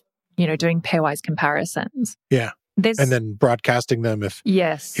of, doing pairwise comparisons. Yeah. And then broadcasting them if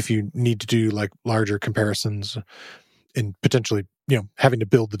you need to do larger comparisons and potentially, having to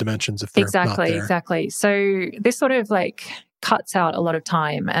build the dimensions if they're not there. Exactly. So this sort of cuts out a lot of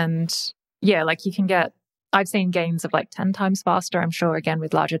time. And you can get, I've seen gains of 10 times faster. I'm sure, again,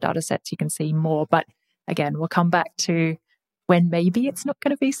 with larger data sets, you can see more. But again, we'll come back to when maybe it's not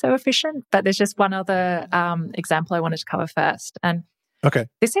going to be so efficient. But there's just one other example I wanted to cover first. And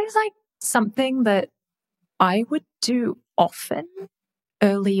this is something that I would do often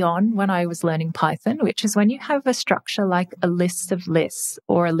early on when I was learning Python, which is when you have a structure like a list of lists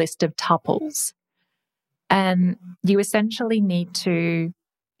or a list of tuples, and you essentially need to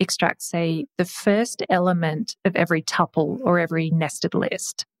extract, say, the first element of every tuple or every nested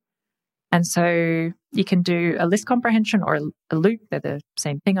list. And so you can do a list comprehension or a loop, they're the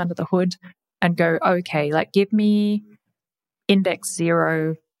same thing under the hood, and go, okay, give me index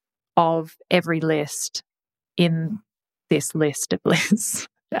 0 of every list in this list of lists,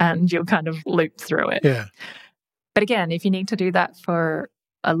 and you'll kind of loop through it. Yeah. But again, if you need to do that for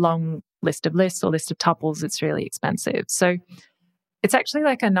a long list of lists or list of tuples, it's really expensive. So it's actually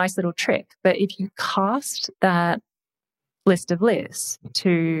a nice little trick. But if you cast that list of lists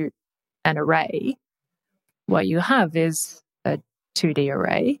to an array, what you have is a 2D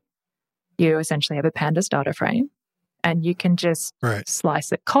array. You essentially have a pandas data frame, and you can just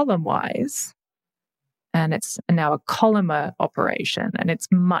slice it column-wise. And it's now a columnar operation, and it's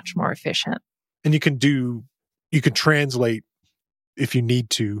much more efficient. And you can translate if you need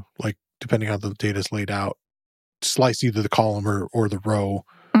to, depending on how the data is laid out, slice either the column or the row,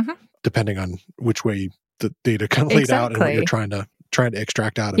 depending on which way the data kind of laid out and what you're trying to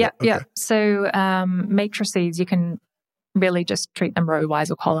extract out of it. Yeah. So matrices, you can really just treat them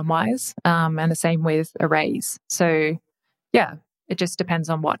row-wise or column-wise, and the same with arrays. So it just depends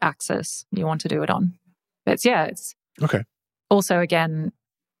on what axis you want to do it on. But it's also, again,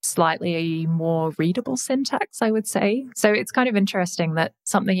 slightly more readable syntax, I would say. So it's kind of interesting that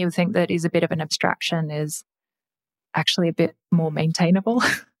something you would think that is a bit of an abstraction is actually a bit more maintainable,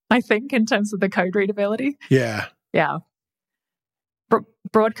 I think, in terms of the code readability. Yeah. Yeah.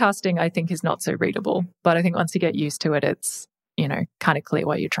 Broadcasting, I think, is not so readable. But I think once you get used to it, it's, kind of clear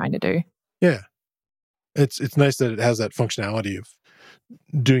what you're trying to do. Yeah. It's nice that it has that functionality of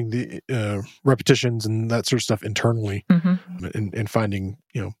doing the repetitions and that sort of stuff internally, and finding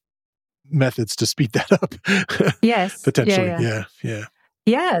methods to speed that up. Yes, potentially.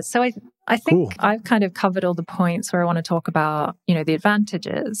 Yeah. So I think I've kind of covered all the points where I want to talk about the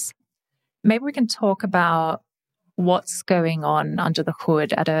advantages. Maybe we can talk about what's going on under the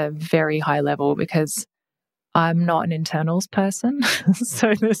hood at a very high level, because I'm not an internals person.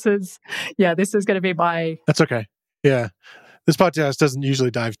 So this is going to be my... That's okay. Yeah. This podcast doesn't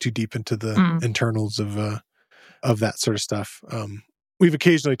usually dive too deep into the internals of that sort of stuff. We've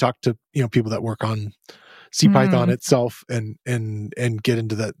occasionally talked to people that work on CPython itself and get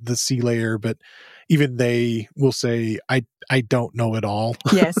into the C layer, but even they will say, I don't know it all.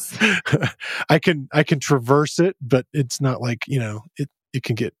 Yes. I can traverse it, but it's not it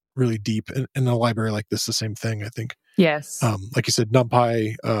can get really deep. And in a library like this, the same thing, I think. Yes. Like you said,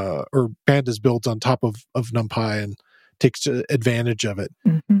 NumPy or Pandas builds on top of NumPy and takes advantage of it.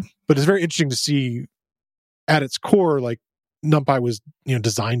 Mm-hmm. But it's very interesting to see at its core, like NumPy was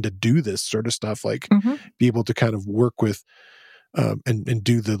designed to do this sort of stuff, like be able to kind of work with and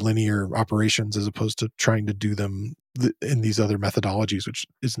do the linear operations as opposed to trying to do them in these other methodologies, which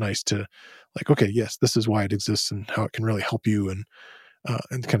is nice to like, okay, yes, this is why it exists and how it can really help you and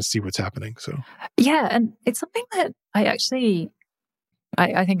kind of see what's happening. So yeah, and it's something that I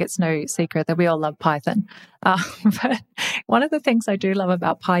think it's no secret that we all love Python. But one of the things I do love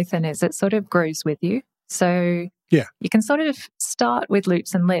about Python is it sort of grows with you. So yeah, you can sort of start with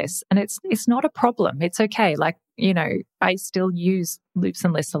loops and lists, and it's not a problem. It's okay. Like, I still use loops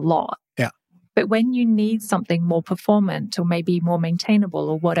and lists a lot. Yeah. But when you need something more performant or maybe more maintainable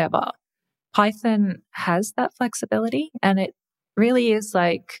or whatever, Python has that flexibility, and it really is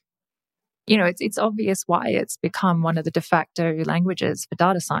like, it's obvious why it's become one of the de facto languages for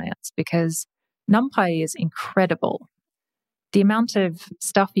data science, because NumPy is incredible. The amount of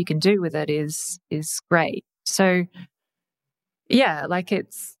stuff you can do with it is great. So yeah, like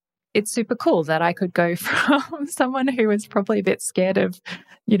it's super cool that I could go from someone who was probably a bit scared of,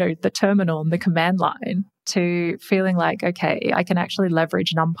 the terminal and the command line to feeling like, okay, I can actually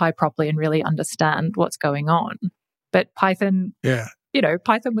leverage NumPy properly and really understand what's going on. But Python,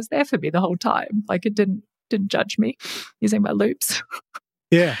 Python was there for me the whole time. Like it didn't judge me using my loops.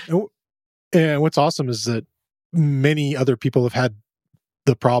 Yeah. And what's awesome is that many other people have had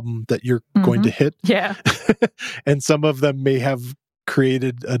the problem that you're going to hit. Yeah. And some of them may have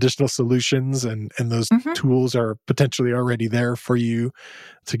created additional solutions and those tools are potentially already there for you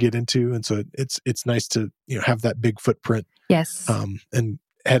to get into. And so it's nice to, have that big footprint. Yes. And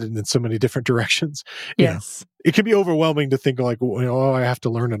headed in so many different directions. Yes. It can be overwhelming to think like, I have to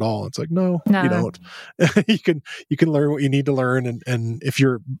learn it all. It's like, no. You don't. you can learn what you need to learn. And if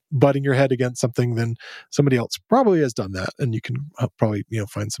you're butting your head against something, then somebody else probably has done that. And you can probably,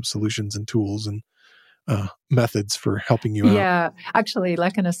 find some solutions and tools and methods for helping you out. Yeah. Actually,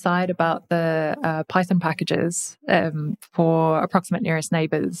 like an aside about the Python packages for approximate nearest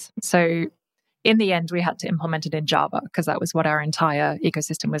neighbors. So in the end, we had to implement it in Java because that was what our entire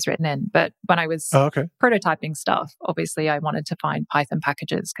ecosystem was written in. But when I was prototyping stuff, obviously I wanted to find Python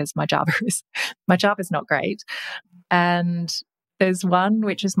packages because my Java is not great. And there's one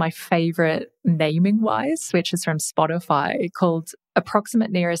which is my favorite naming wise, which is from Spotify, called Approximate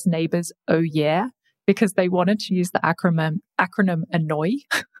Nearest Neighbors Oh Yeah, because they wanted to use the acronym ANNOY.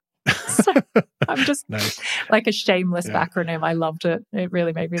 So I'm just like a shameless acronym. I loved it. It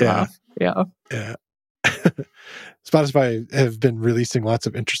really made me laugh. Yeah. Spotify have been releasing lots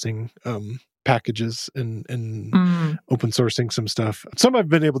of interesting packages and open sourcing some stuff. Some I've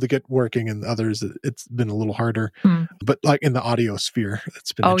been able to get working, and others it's been a little harder. But like in the audio sphere,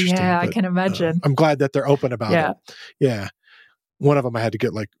 it's been interesting. Oh yeah, but, I can imagine. I'm glad that they're open about it. Yeah. One of them I had to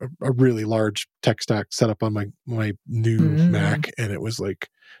get like a really large tech stack set up on my new Mac, and it was like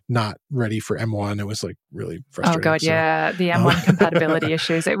not ready for M1. It was like really frustrating. Oh god, yeah, the M1 compatibility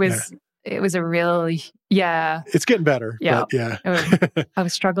issues. It was a really It's getting better. Yeah, but I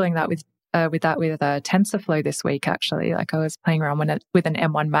was struggling with TensorFlow this week. Actually, like I was playing around with an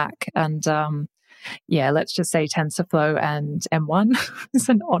M1 Mac, and let's just say TensorFlow and M1 is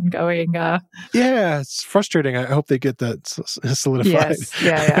an ongoing. It's frustrating. I hope they get that solidified. Yes,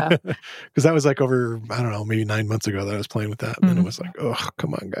 yeah. Because that was like over, I don't know, maybe 9 months ago that I was playing with that, and it was like, oh,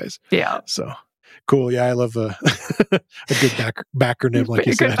 come on, guys. Yeah. So cool. Yeah, I love a good backronym, like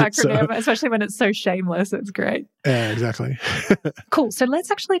you said. A good backronym, especially when it's so shameless. It's great. Yeah, exactly. Cool. So let's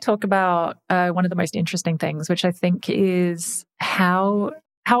actually talk about one of the most interesting things, which I think is how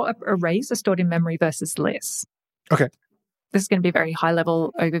arrays are stored in memory versus lists. Okay. This is going to be a very high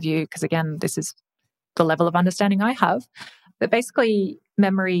level overview because, again, this is the level of understanding I have. But basically,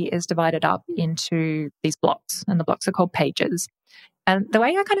 memory is divided up into these blocks, and the blocks are called pages. And the way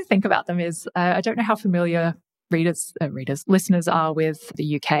I kind of think about them is, I don't know how familiar listeners are with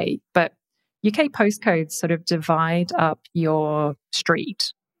the UK, but UK postcodes sort of divide up your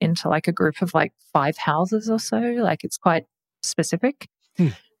street into like a group of like 5 houses or so. Like it's quite specific.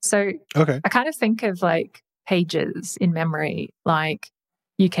 So I kind of think of like pages in memory like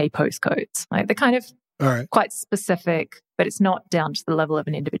UK postcodes. Like they're kind of quite specific, but it's not down to the level of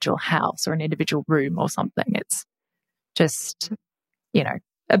an individual house or an individual room or something. It's just,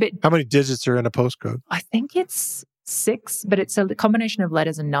 a bit. How many digits are in a postcode? I think it's 6, but it's a combination of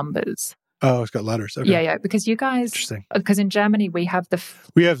letters and numbers. Oh, it's got letters. Okay. Yeah. Because you guys, because in Germany we have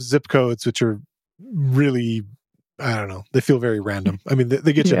we have zip codes, which are really I don't know. They feel very random. I mean,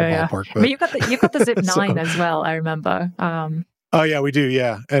 they get you in a ballpark. But you've got the zip 9 so, as well, I remember. Oh yeah, we do.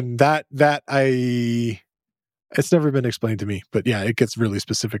 Yeah. And it's never been explained to me, but yeah, it gets really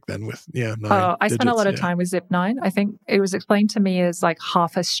specific then with 9 I spent a lot of digits, time with zip 9. I think it was explained to me as like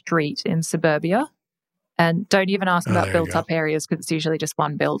half a street in suburbia. And don't even ask about built up areas because it's usually just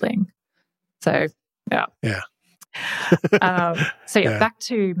one building. So, yeah. Yeah. Back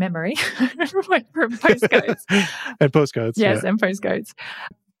to memory from postcodes. And postcodes. Yes, and postcodes.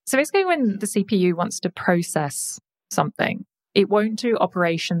 So basically when the CPU wants to process something, it won't do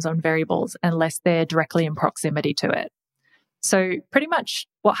operations on variables unless they're directly in proximity to it. So pretty much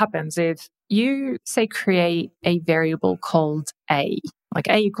what happens if you, say, create a variable called a, like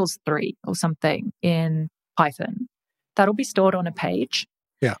a equals 3 or something in Python, that'll be stored on a page.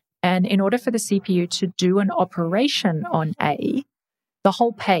 Yeah. And in order for the CPU to do an operation on a, the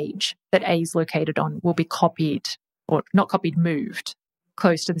whole page that a is located on will be copied, or not copied, moved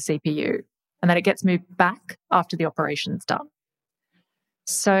close to the CPU. And then it gets moved back after the operation's done.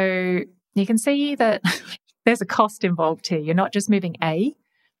 So you can see that there's a cost involved here. You're not just moving a,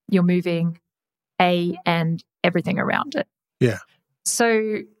 you're moving a and everything around it. Yeah.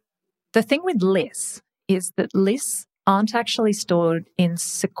 So the thing with lists is that lists aren't actually stored in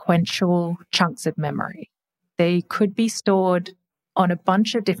sequential chunks of memory. They could be stored on a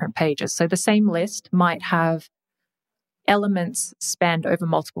bunch of different pages. So the same list might have elements spanned over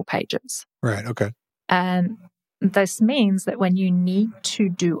multiple pages. Right. Okay. And this means that when you need to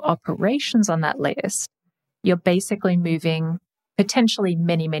do operations on that list, you're basically moving potentially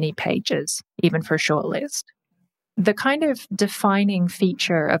many, many pages, even for a short list. The kind of defining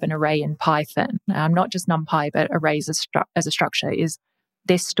feature of an array in Python, not just NumPy, but arrays as a structure, is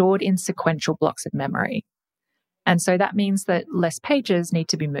they're stored in sequential blocks of memory. And so that means that less pages need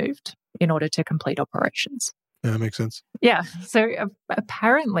to be moved in order to complete operations. Yeah, that makes sense. Yeah. So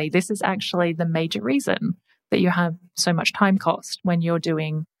apparently this is actually the major reason that you have so much time cost when you're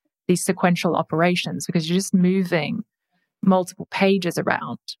doing these sequential operations, because you're just moving multiple pages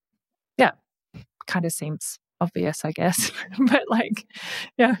around. Yeah. Kind of seems obvious, I guess. But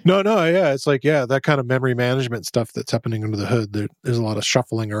yeah. No, yeah. It's that kind of memory management stuff that's happening under the hood. There's a lot of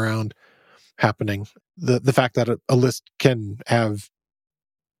shuffling around happening. The fact that a list can have,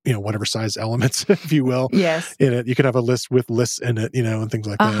 whatever size elements, if you will, yes, in it. You can have a list with lists in it, and things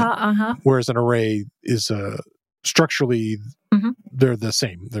like that. Whereas an array is structurally, they're the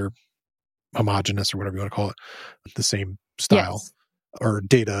same. They're homogeneous or whatever you want to call it. The same style. Yes. Or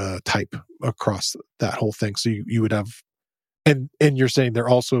data type across that whole thing. So you would have, and you're saying they're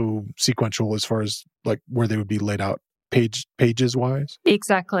also sequential as far as where they would be laid out pages wise?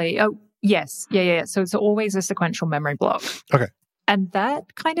 Exactly. Oh, yes. Yeah. So it's always a sequential memory block. Okay. And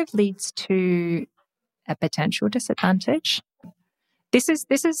that kind of leads to a potential disadvantage. This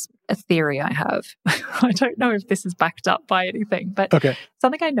is a theory I have. I don't know if this is backed up by anything, but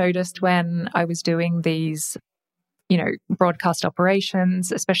something I noticed when I was doing these broadcast operations,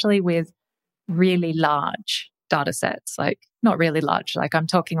 especially with really large data sets, not really large, I'm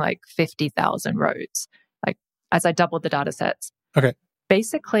talking 50,000 rows, as I doubled the data sets. Okay.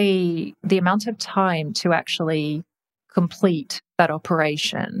 Basically, the amount of time to actually complete that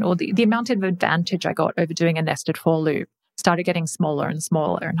operation, or the amount of advantage I got over doing a nested for loop, started getting smaller and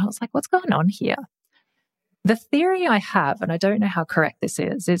smaller. And I was like, what's going on here? The theory I have, and I don't know how correct this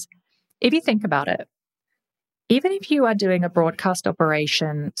is if you think about it, even if you are doing a broadcast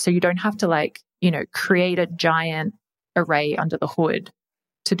operation, so you don't have to create a giant array under the hood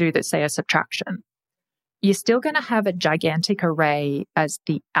to do a subtraction, you're still going to have a gigantic array as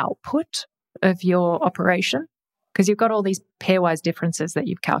the output of your operation, because you've got all these pairwise differences that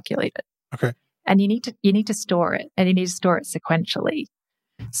you've calculated. Okay. And you need to store it, and you need to store it sequentially.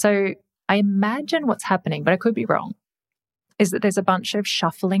 So I imagine what's happening, but I could be wrong, is that there's a bunch of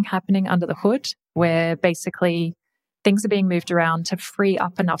shuffling happening under the hood where basically things are being moved around to free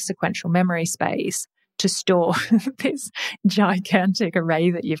up enough sequential memory space to store this gigantic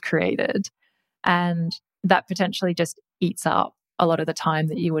array that you've created. And that potentially just eats up a lot of the time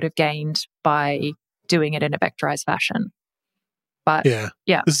that you would have gained by doing it in a vectorized fashion. But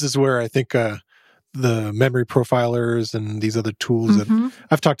yeah. This is where I think the memory profilers and these other tools that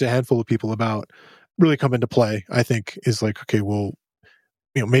I've talked to a handful of people about really come into play, I think, is okay, well,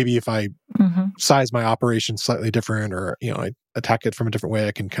 maybe if I size my operation slightly different, or, I attack it from a different way,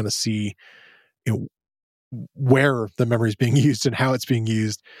 I can kind of see, where the memory is being used and how it's being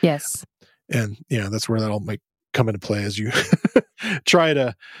used. Yes. And, that's where that all might come into play as you try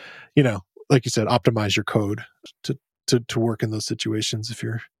to, like you said, optimize your code to work in those situations if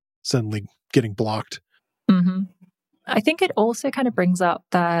you're suddenly getting blocked. Mm-hmm. I think it also kind of brings up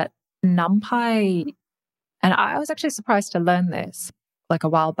that NumPy, and I was actually surprised to learn this like a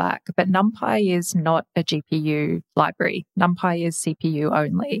while back, but NumPy is not a GPU library. NumPy is CPU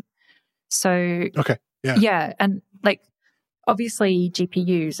only. So, Okay. Yeah. yeah. And like, obviously,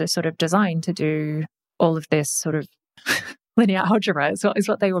 GPUs are sort of designed to do all of this sort of linear algebra is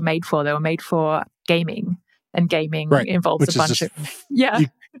what they were made for. They were made for gaming, and gaming Right. involves Which a bunch of, yeah.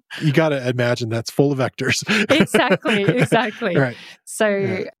 You got to imagine that's full of vectors. Exactly. Right.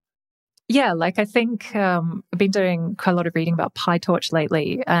 So, yeah, like I think I've been doing quite a lot of reading about PyTorch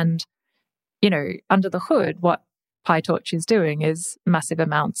lately. And, under the hood, what PyTorch is doing is massive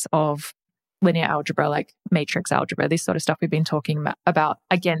amounts of linear algebra, like matrix algebra, this sort of stuff we've been talking about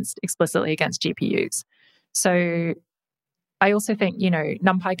explicitly against GPUs. So I also think,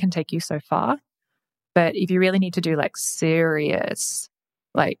 NumPy can take you so far. But if you really need to do like serious,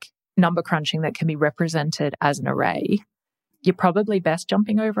 like number crunching that can be represented as an array, you're probably best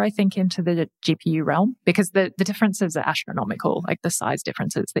jumping over, I think, into the GPU realm, because the differences are astronomical, like the size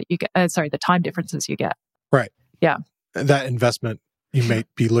differences that you get, the time differences you get. Right. Yeah. That investment you may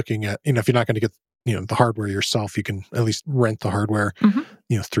be looking at, if you're not going to get, the hardware yourself, you can at least rent the hardware,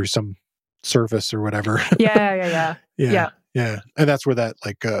 through some service or whatever. Yeah. And that's where that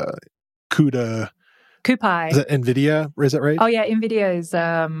like CUDA. CuPy. Is that NVIDIA? Is that right? Oh yeah, NVIDIA is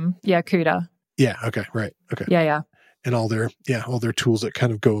CUDA. Yeah. Okay. Right. Okay. Yeah. And all their tools that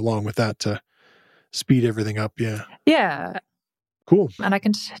kind of go along with that to speed everything up. Yeah. Yeah. Cool. And I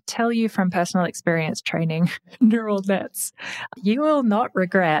can tell you from personal experience training neural nets, you will not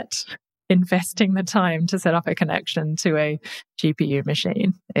regret investing the time to set up a connection to a GPU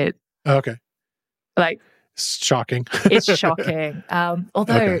machine. Okay. Like, it's shocking. It's shocking.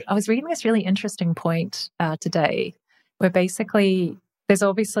 Although I was reading this really interesting point today, where basically there's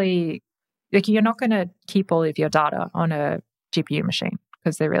obviously, like, you're not going to keep all of your data on a GPU machine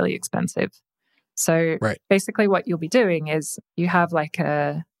because they're really expensive. So basically what you'll be doing is you have like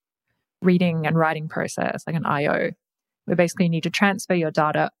a reading and writing process, like an I/O, where basically you need to transfer your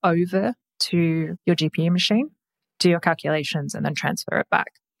data over to your GPU machine, do your calculations, and then transfer it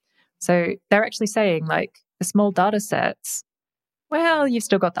back. So they're actually saying, like, the small data sets, well, you've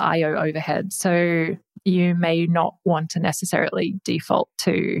still got the I/O overhead. So you may not want to necessarily default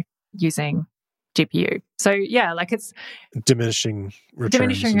to using GPU. So yeah, like it's diminishing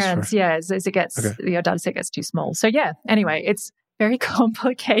returns. As it gets, your data set gets too small. So yeah, anyway, it's very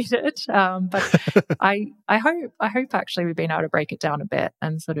complicated. But I hope actually we've been able to break it down a bit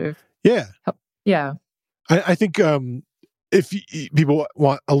and sort of help. Yeah. I think if people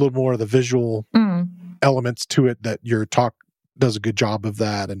want a little more of the visual elements to it, that your talk does a good job of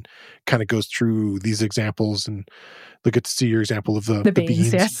that and kind of goes through these examples, and they get to see your example of the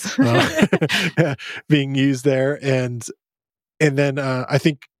beans yes. being used there. And then I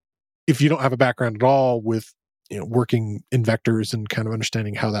think if you don't have a background at all with working in vectors and kind of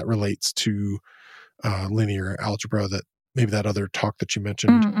understanding how that relates to linear algebra, that maybe that other talk that you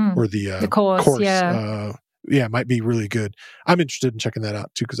mentioned or the course might be really good. I'm interested in checking that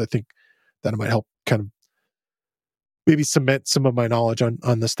out too, because I think that it might help kind of maybe cement some of my knowledge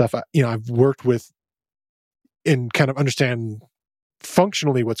on this stuff. I've worked with and kind of understand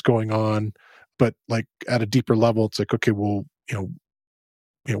functionally what's going on, but like at a deeper level, it's like, okay, well,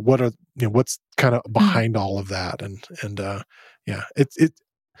 what's kind of behind all of that, and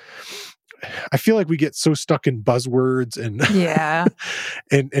I feel like we get so stuck in buzzwords and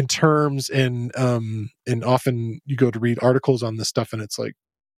and terms, and often you go to read articles on this stuff, and it's like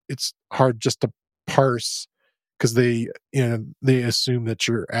it's hard just to parse, because they assume that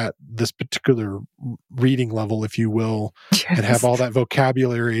you're at this particular reading level, if you will, and have all that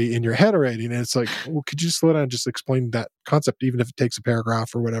vocabulary in your head already. And it's like, well, could you slow down and just explain that concept, even if it takes a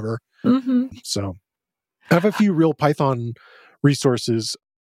paragraph or whatever? So I have a few real Python resources.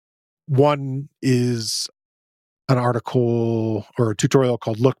 One is an article or a tutorial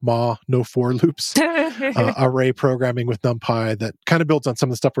called Look Ma, No For Loops, array programming with NumPy, that kind of builds on some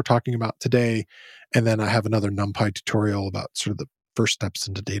of the stuff we're talking about today. And then I have another NumPy tutorial about sort of the first steps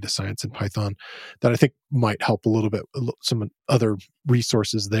into data science in Python that I think might help a little bit, some other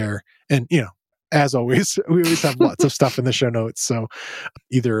resources there. And, as always, we always have lots of stuff in the show notes. So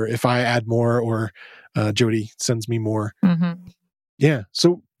either if I add more or Jody sends me more. Yeah.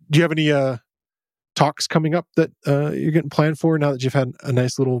 So do you have any talks coming up that you're getting planned for now that you've had a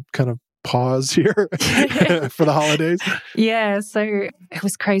nice little kind of pause here for the holidays? Yeah, so it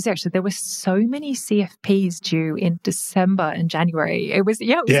was crazy actually. There were so many CFPs due in December and January. It was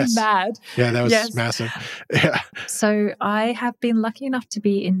mad. Yeah, that was massive. Yeah. So I have been lucky enough to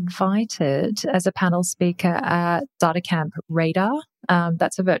be invited as a panel speaker at DataCamp Radar.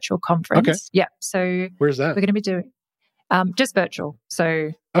 That's a virtual conference. Okay. Yeah. So where's that? we're going to be doing just virtual.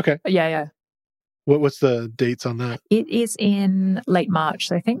 So okay. Yeah. What's the dates on that? It is in late March.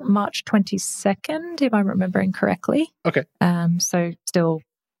 So I think March 22nd, if I'm remembering correctly. Okay. So still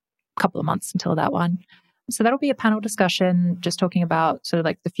a couple of months until that one. So that'll be a panel discussion just talking about sort of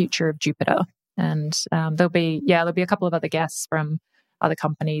like the future of Jupyter. And there'll be a couple of other guests from other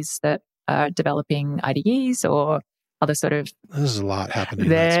companies that are developing IDEs or other sort of... There's a lot happening.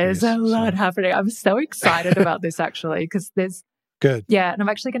 There's a lot happening. I'm so excited about this actually, because there's... Good. Yeah, and I'm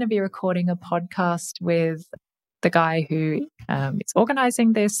actually going to be recording a podcast with the guy who is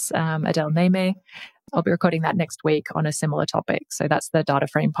organizing this, Adele Neme. I'll be recording that next week on a similar topic. So that's the Data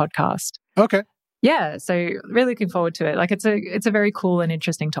Frame podcast. Okay. Yeah, so really looking forward to it. Like it's a very cool and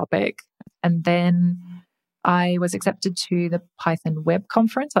interesting topic. And then I was accepted to the Python Web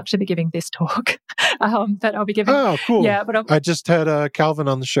Conference. I'll actually be giving this talk, but I'll be giving... Oh, cool. Yeah, but I just had Calvin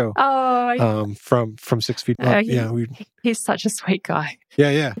on the show. Oh, from 6 Feet Up. He's such a sweet guy.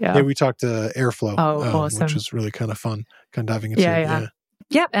 Yeah. We talked to Airflow. Awesome. Which was really kind of fun, kind of diving into it.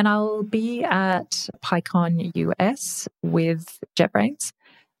 Yep, and I'll be at PyCon US with JetBrains.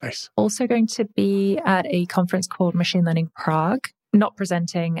 Nice. Also going to be at a conference called Machine Learning Prague. Not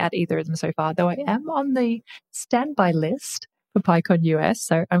presenting at either of them so far, though I am on the standby list for PyCon US.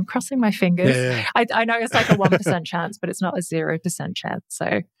 So I'm crossing my fingers. Yeah. I know it's like a 1% chance, but it's not a 0% chance.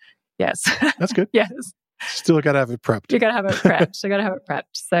 So yes. That's good. Yes. Still got to have it prepped. You got to have it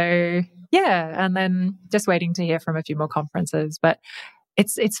prepped. So yeah. And then just waiting to hear from a few more conferences. But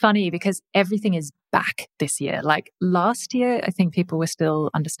it's funny because everything is back this year. Like last year, I think people were still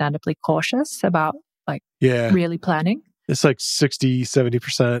understandably cautious about really planning. It's like 60,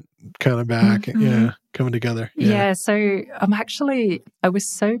 70% kind of back. Mm-hmm. Yeah, coming together. Yeah, so I was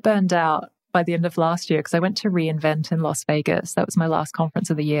so burned out by the end of last year because I went to reInvent in Las Vegas. That was my last conference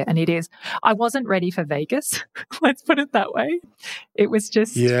of the year. And I wasn't ready for Vegas. Let's put it that way. It was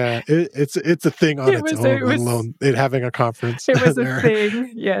just... Yeah, it's a thing on its own, let alone it having a conference. It was a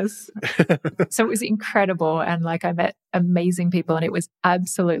thing, yes. So it was incredible. And I met amazing people and it was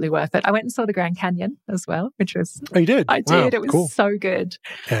absolutely worth it. I went and saw the Grand Canyon as well, which was... Oh, you did? I did. It was so good.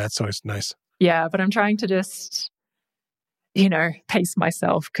 Yeah, it's always nice. Yeah, but I'm trying to just... pace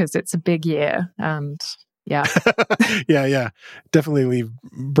myself because it's a big year and yeah. yeah. Definitely leave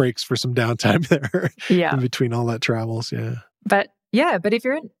breaks for some downtime there. Yeah. In between all that travels. Yeah. But if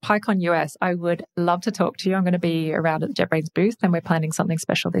you're in PyCon US, I would love to talk to you. I'm going to be around at the JetBrains booth and we're planning something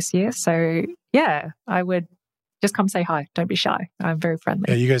special this year. So yeah, I would just come say hi. Don't be shy. I'm very friendly.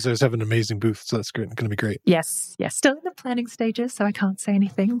 Yeah, you guys always have an amazing booth, so that's going to be great. Yes. Still in the planning stages, so I can't say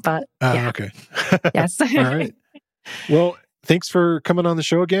anything, but yeah. Okay. Yes. All right. Well, thanks for coming on the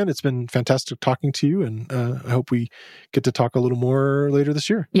show again. It's been fantastic talking to you, and I hope we get to talk a little more later this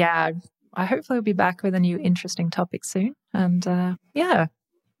year. Yeah, I hopefully will be back with a new interesting topic soon. And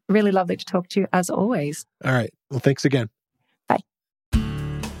really lovely to talk to you as always. All right. Well, thanks again. Bye.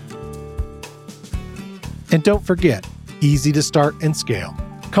 And don't forget, easy to start and scale.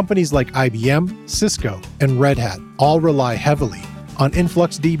 Companies like IBM, Cisco, and Red Hat all rely heavily on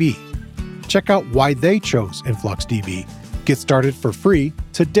InfluxDB. Check out why they chose InfluxDB. Get started for free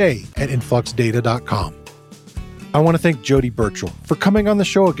today at influxdata.com. I want to thank Jody Burchell for coming on the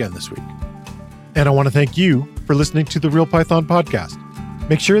show again this week. And I want to thank you for listening to the Real Python podcast.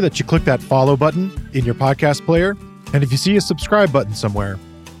 Make sure that you click that follow button in your podcast player. And if you see a subscribe button somewhere,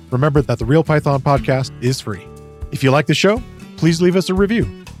 remember that the Real Python podcast is free. If you like the show, please leave us a review.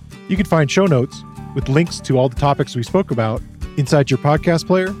 You can find show notes with links to all the topics we spoke about inside your podcast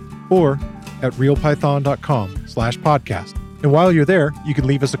player or at realpython.com/podcast. And while you're there, you can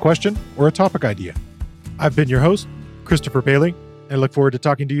leave us a question or a topic idea. I've been your host, Christopher Bailey, and I look forward to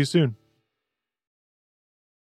talking to you soon.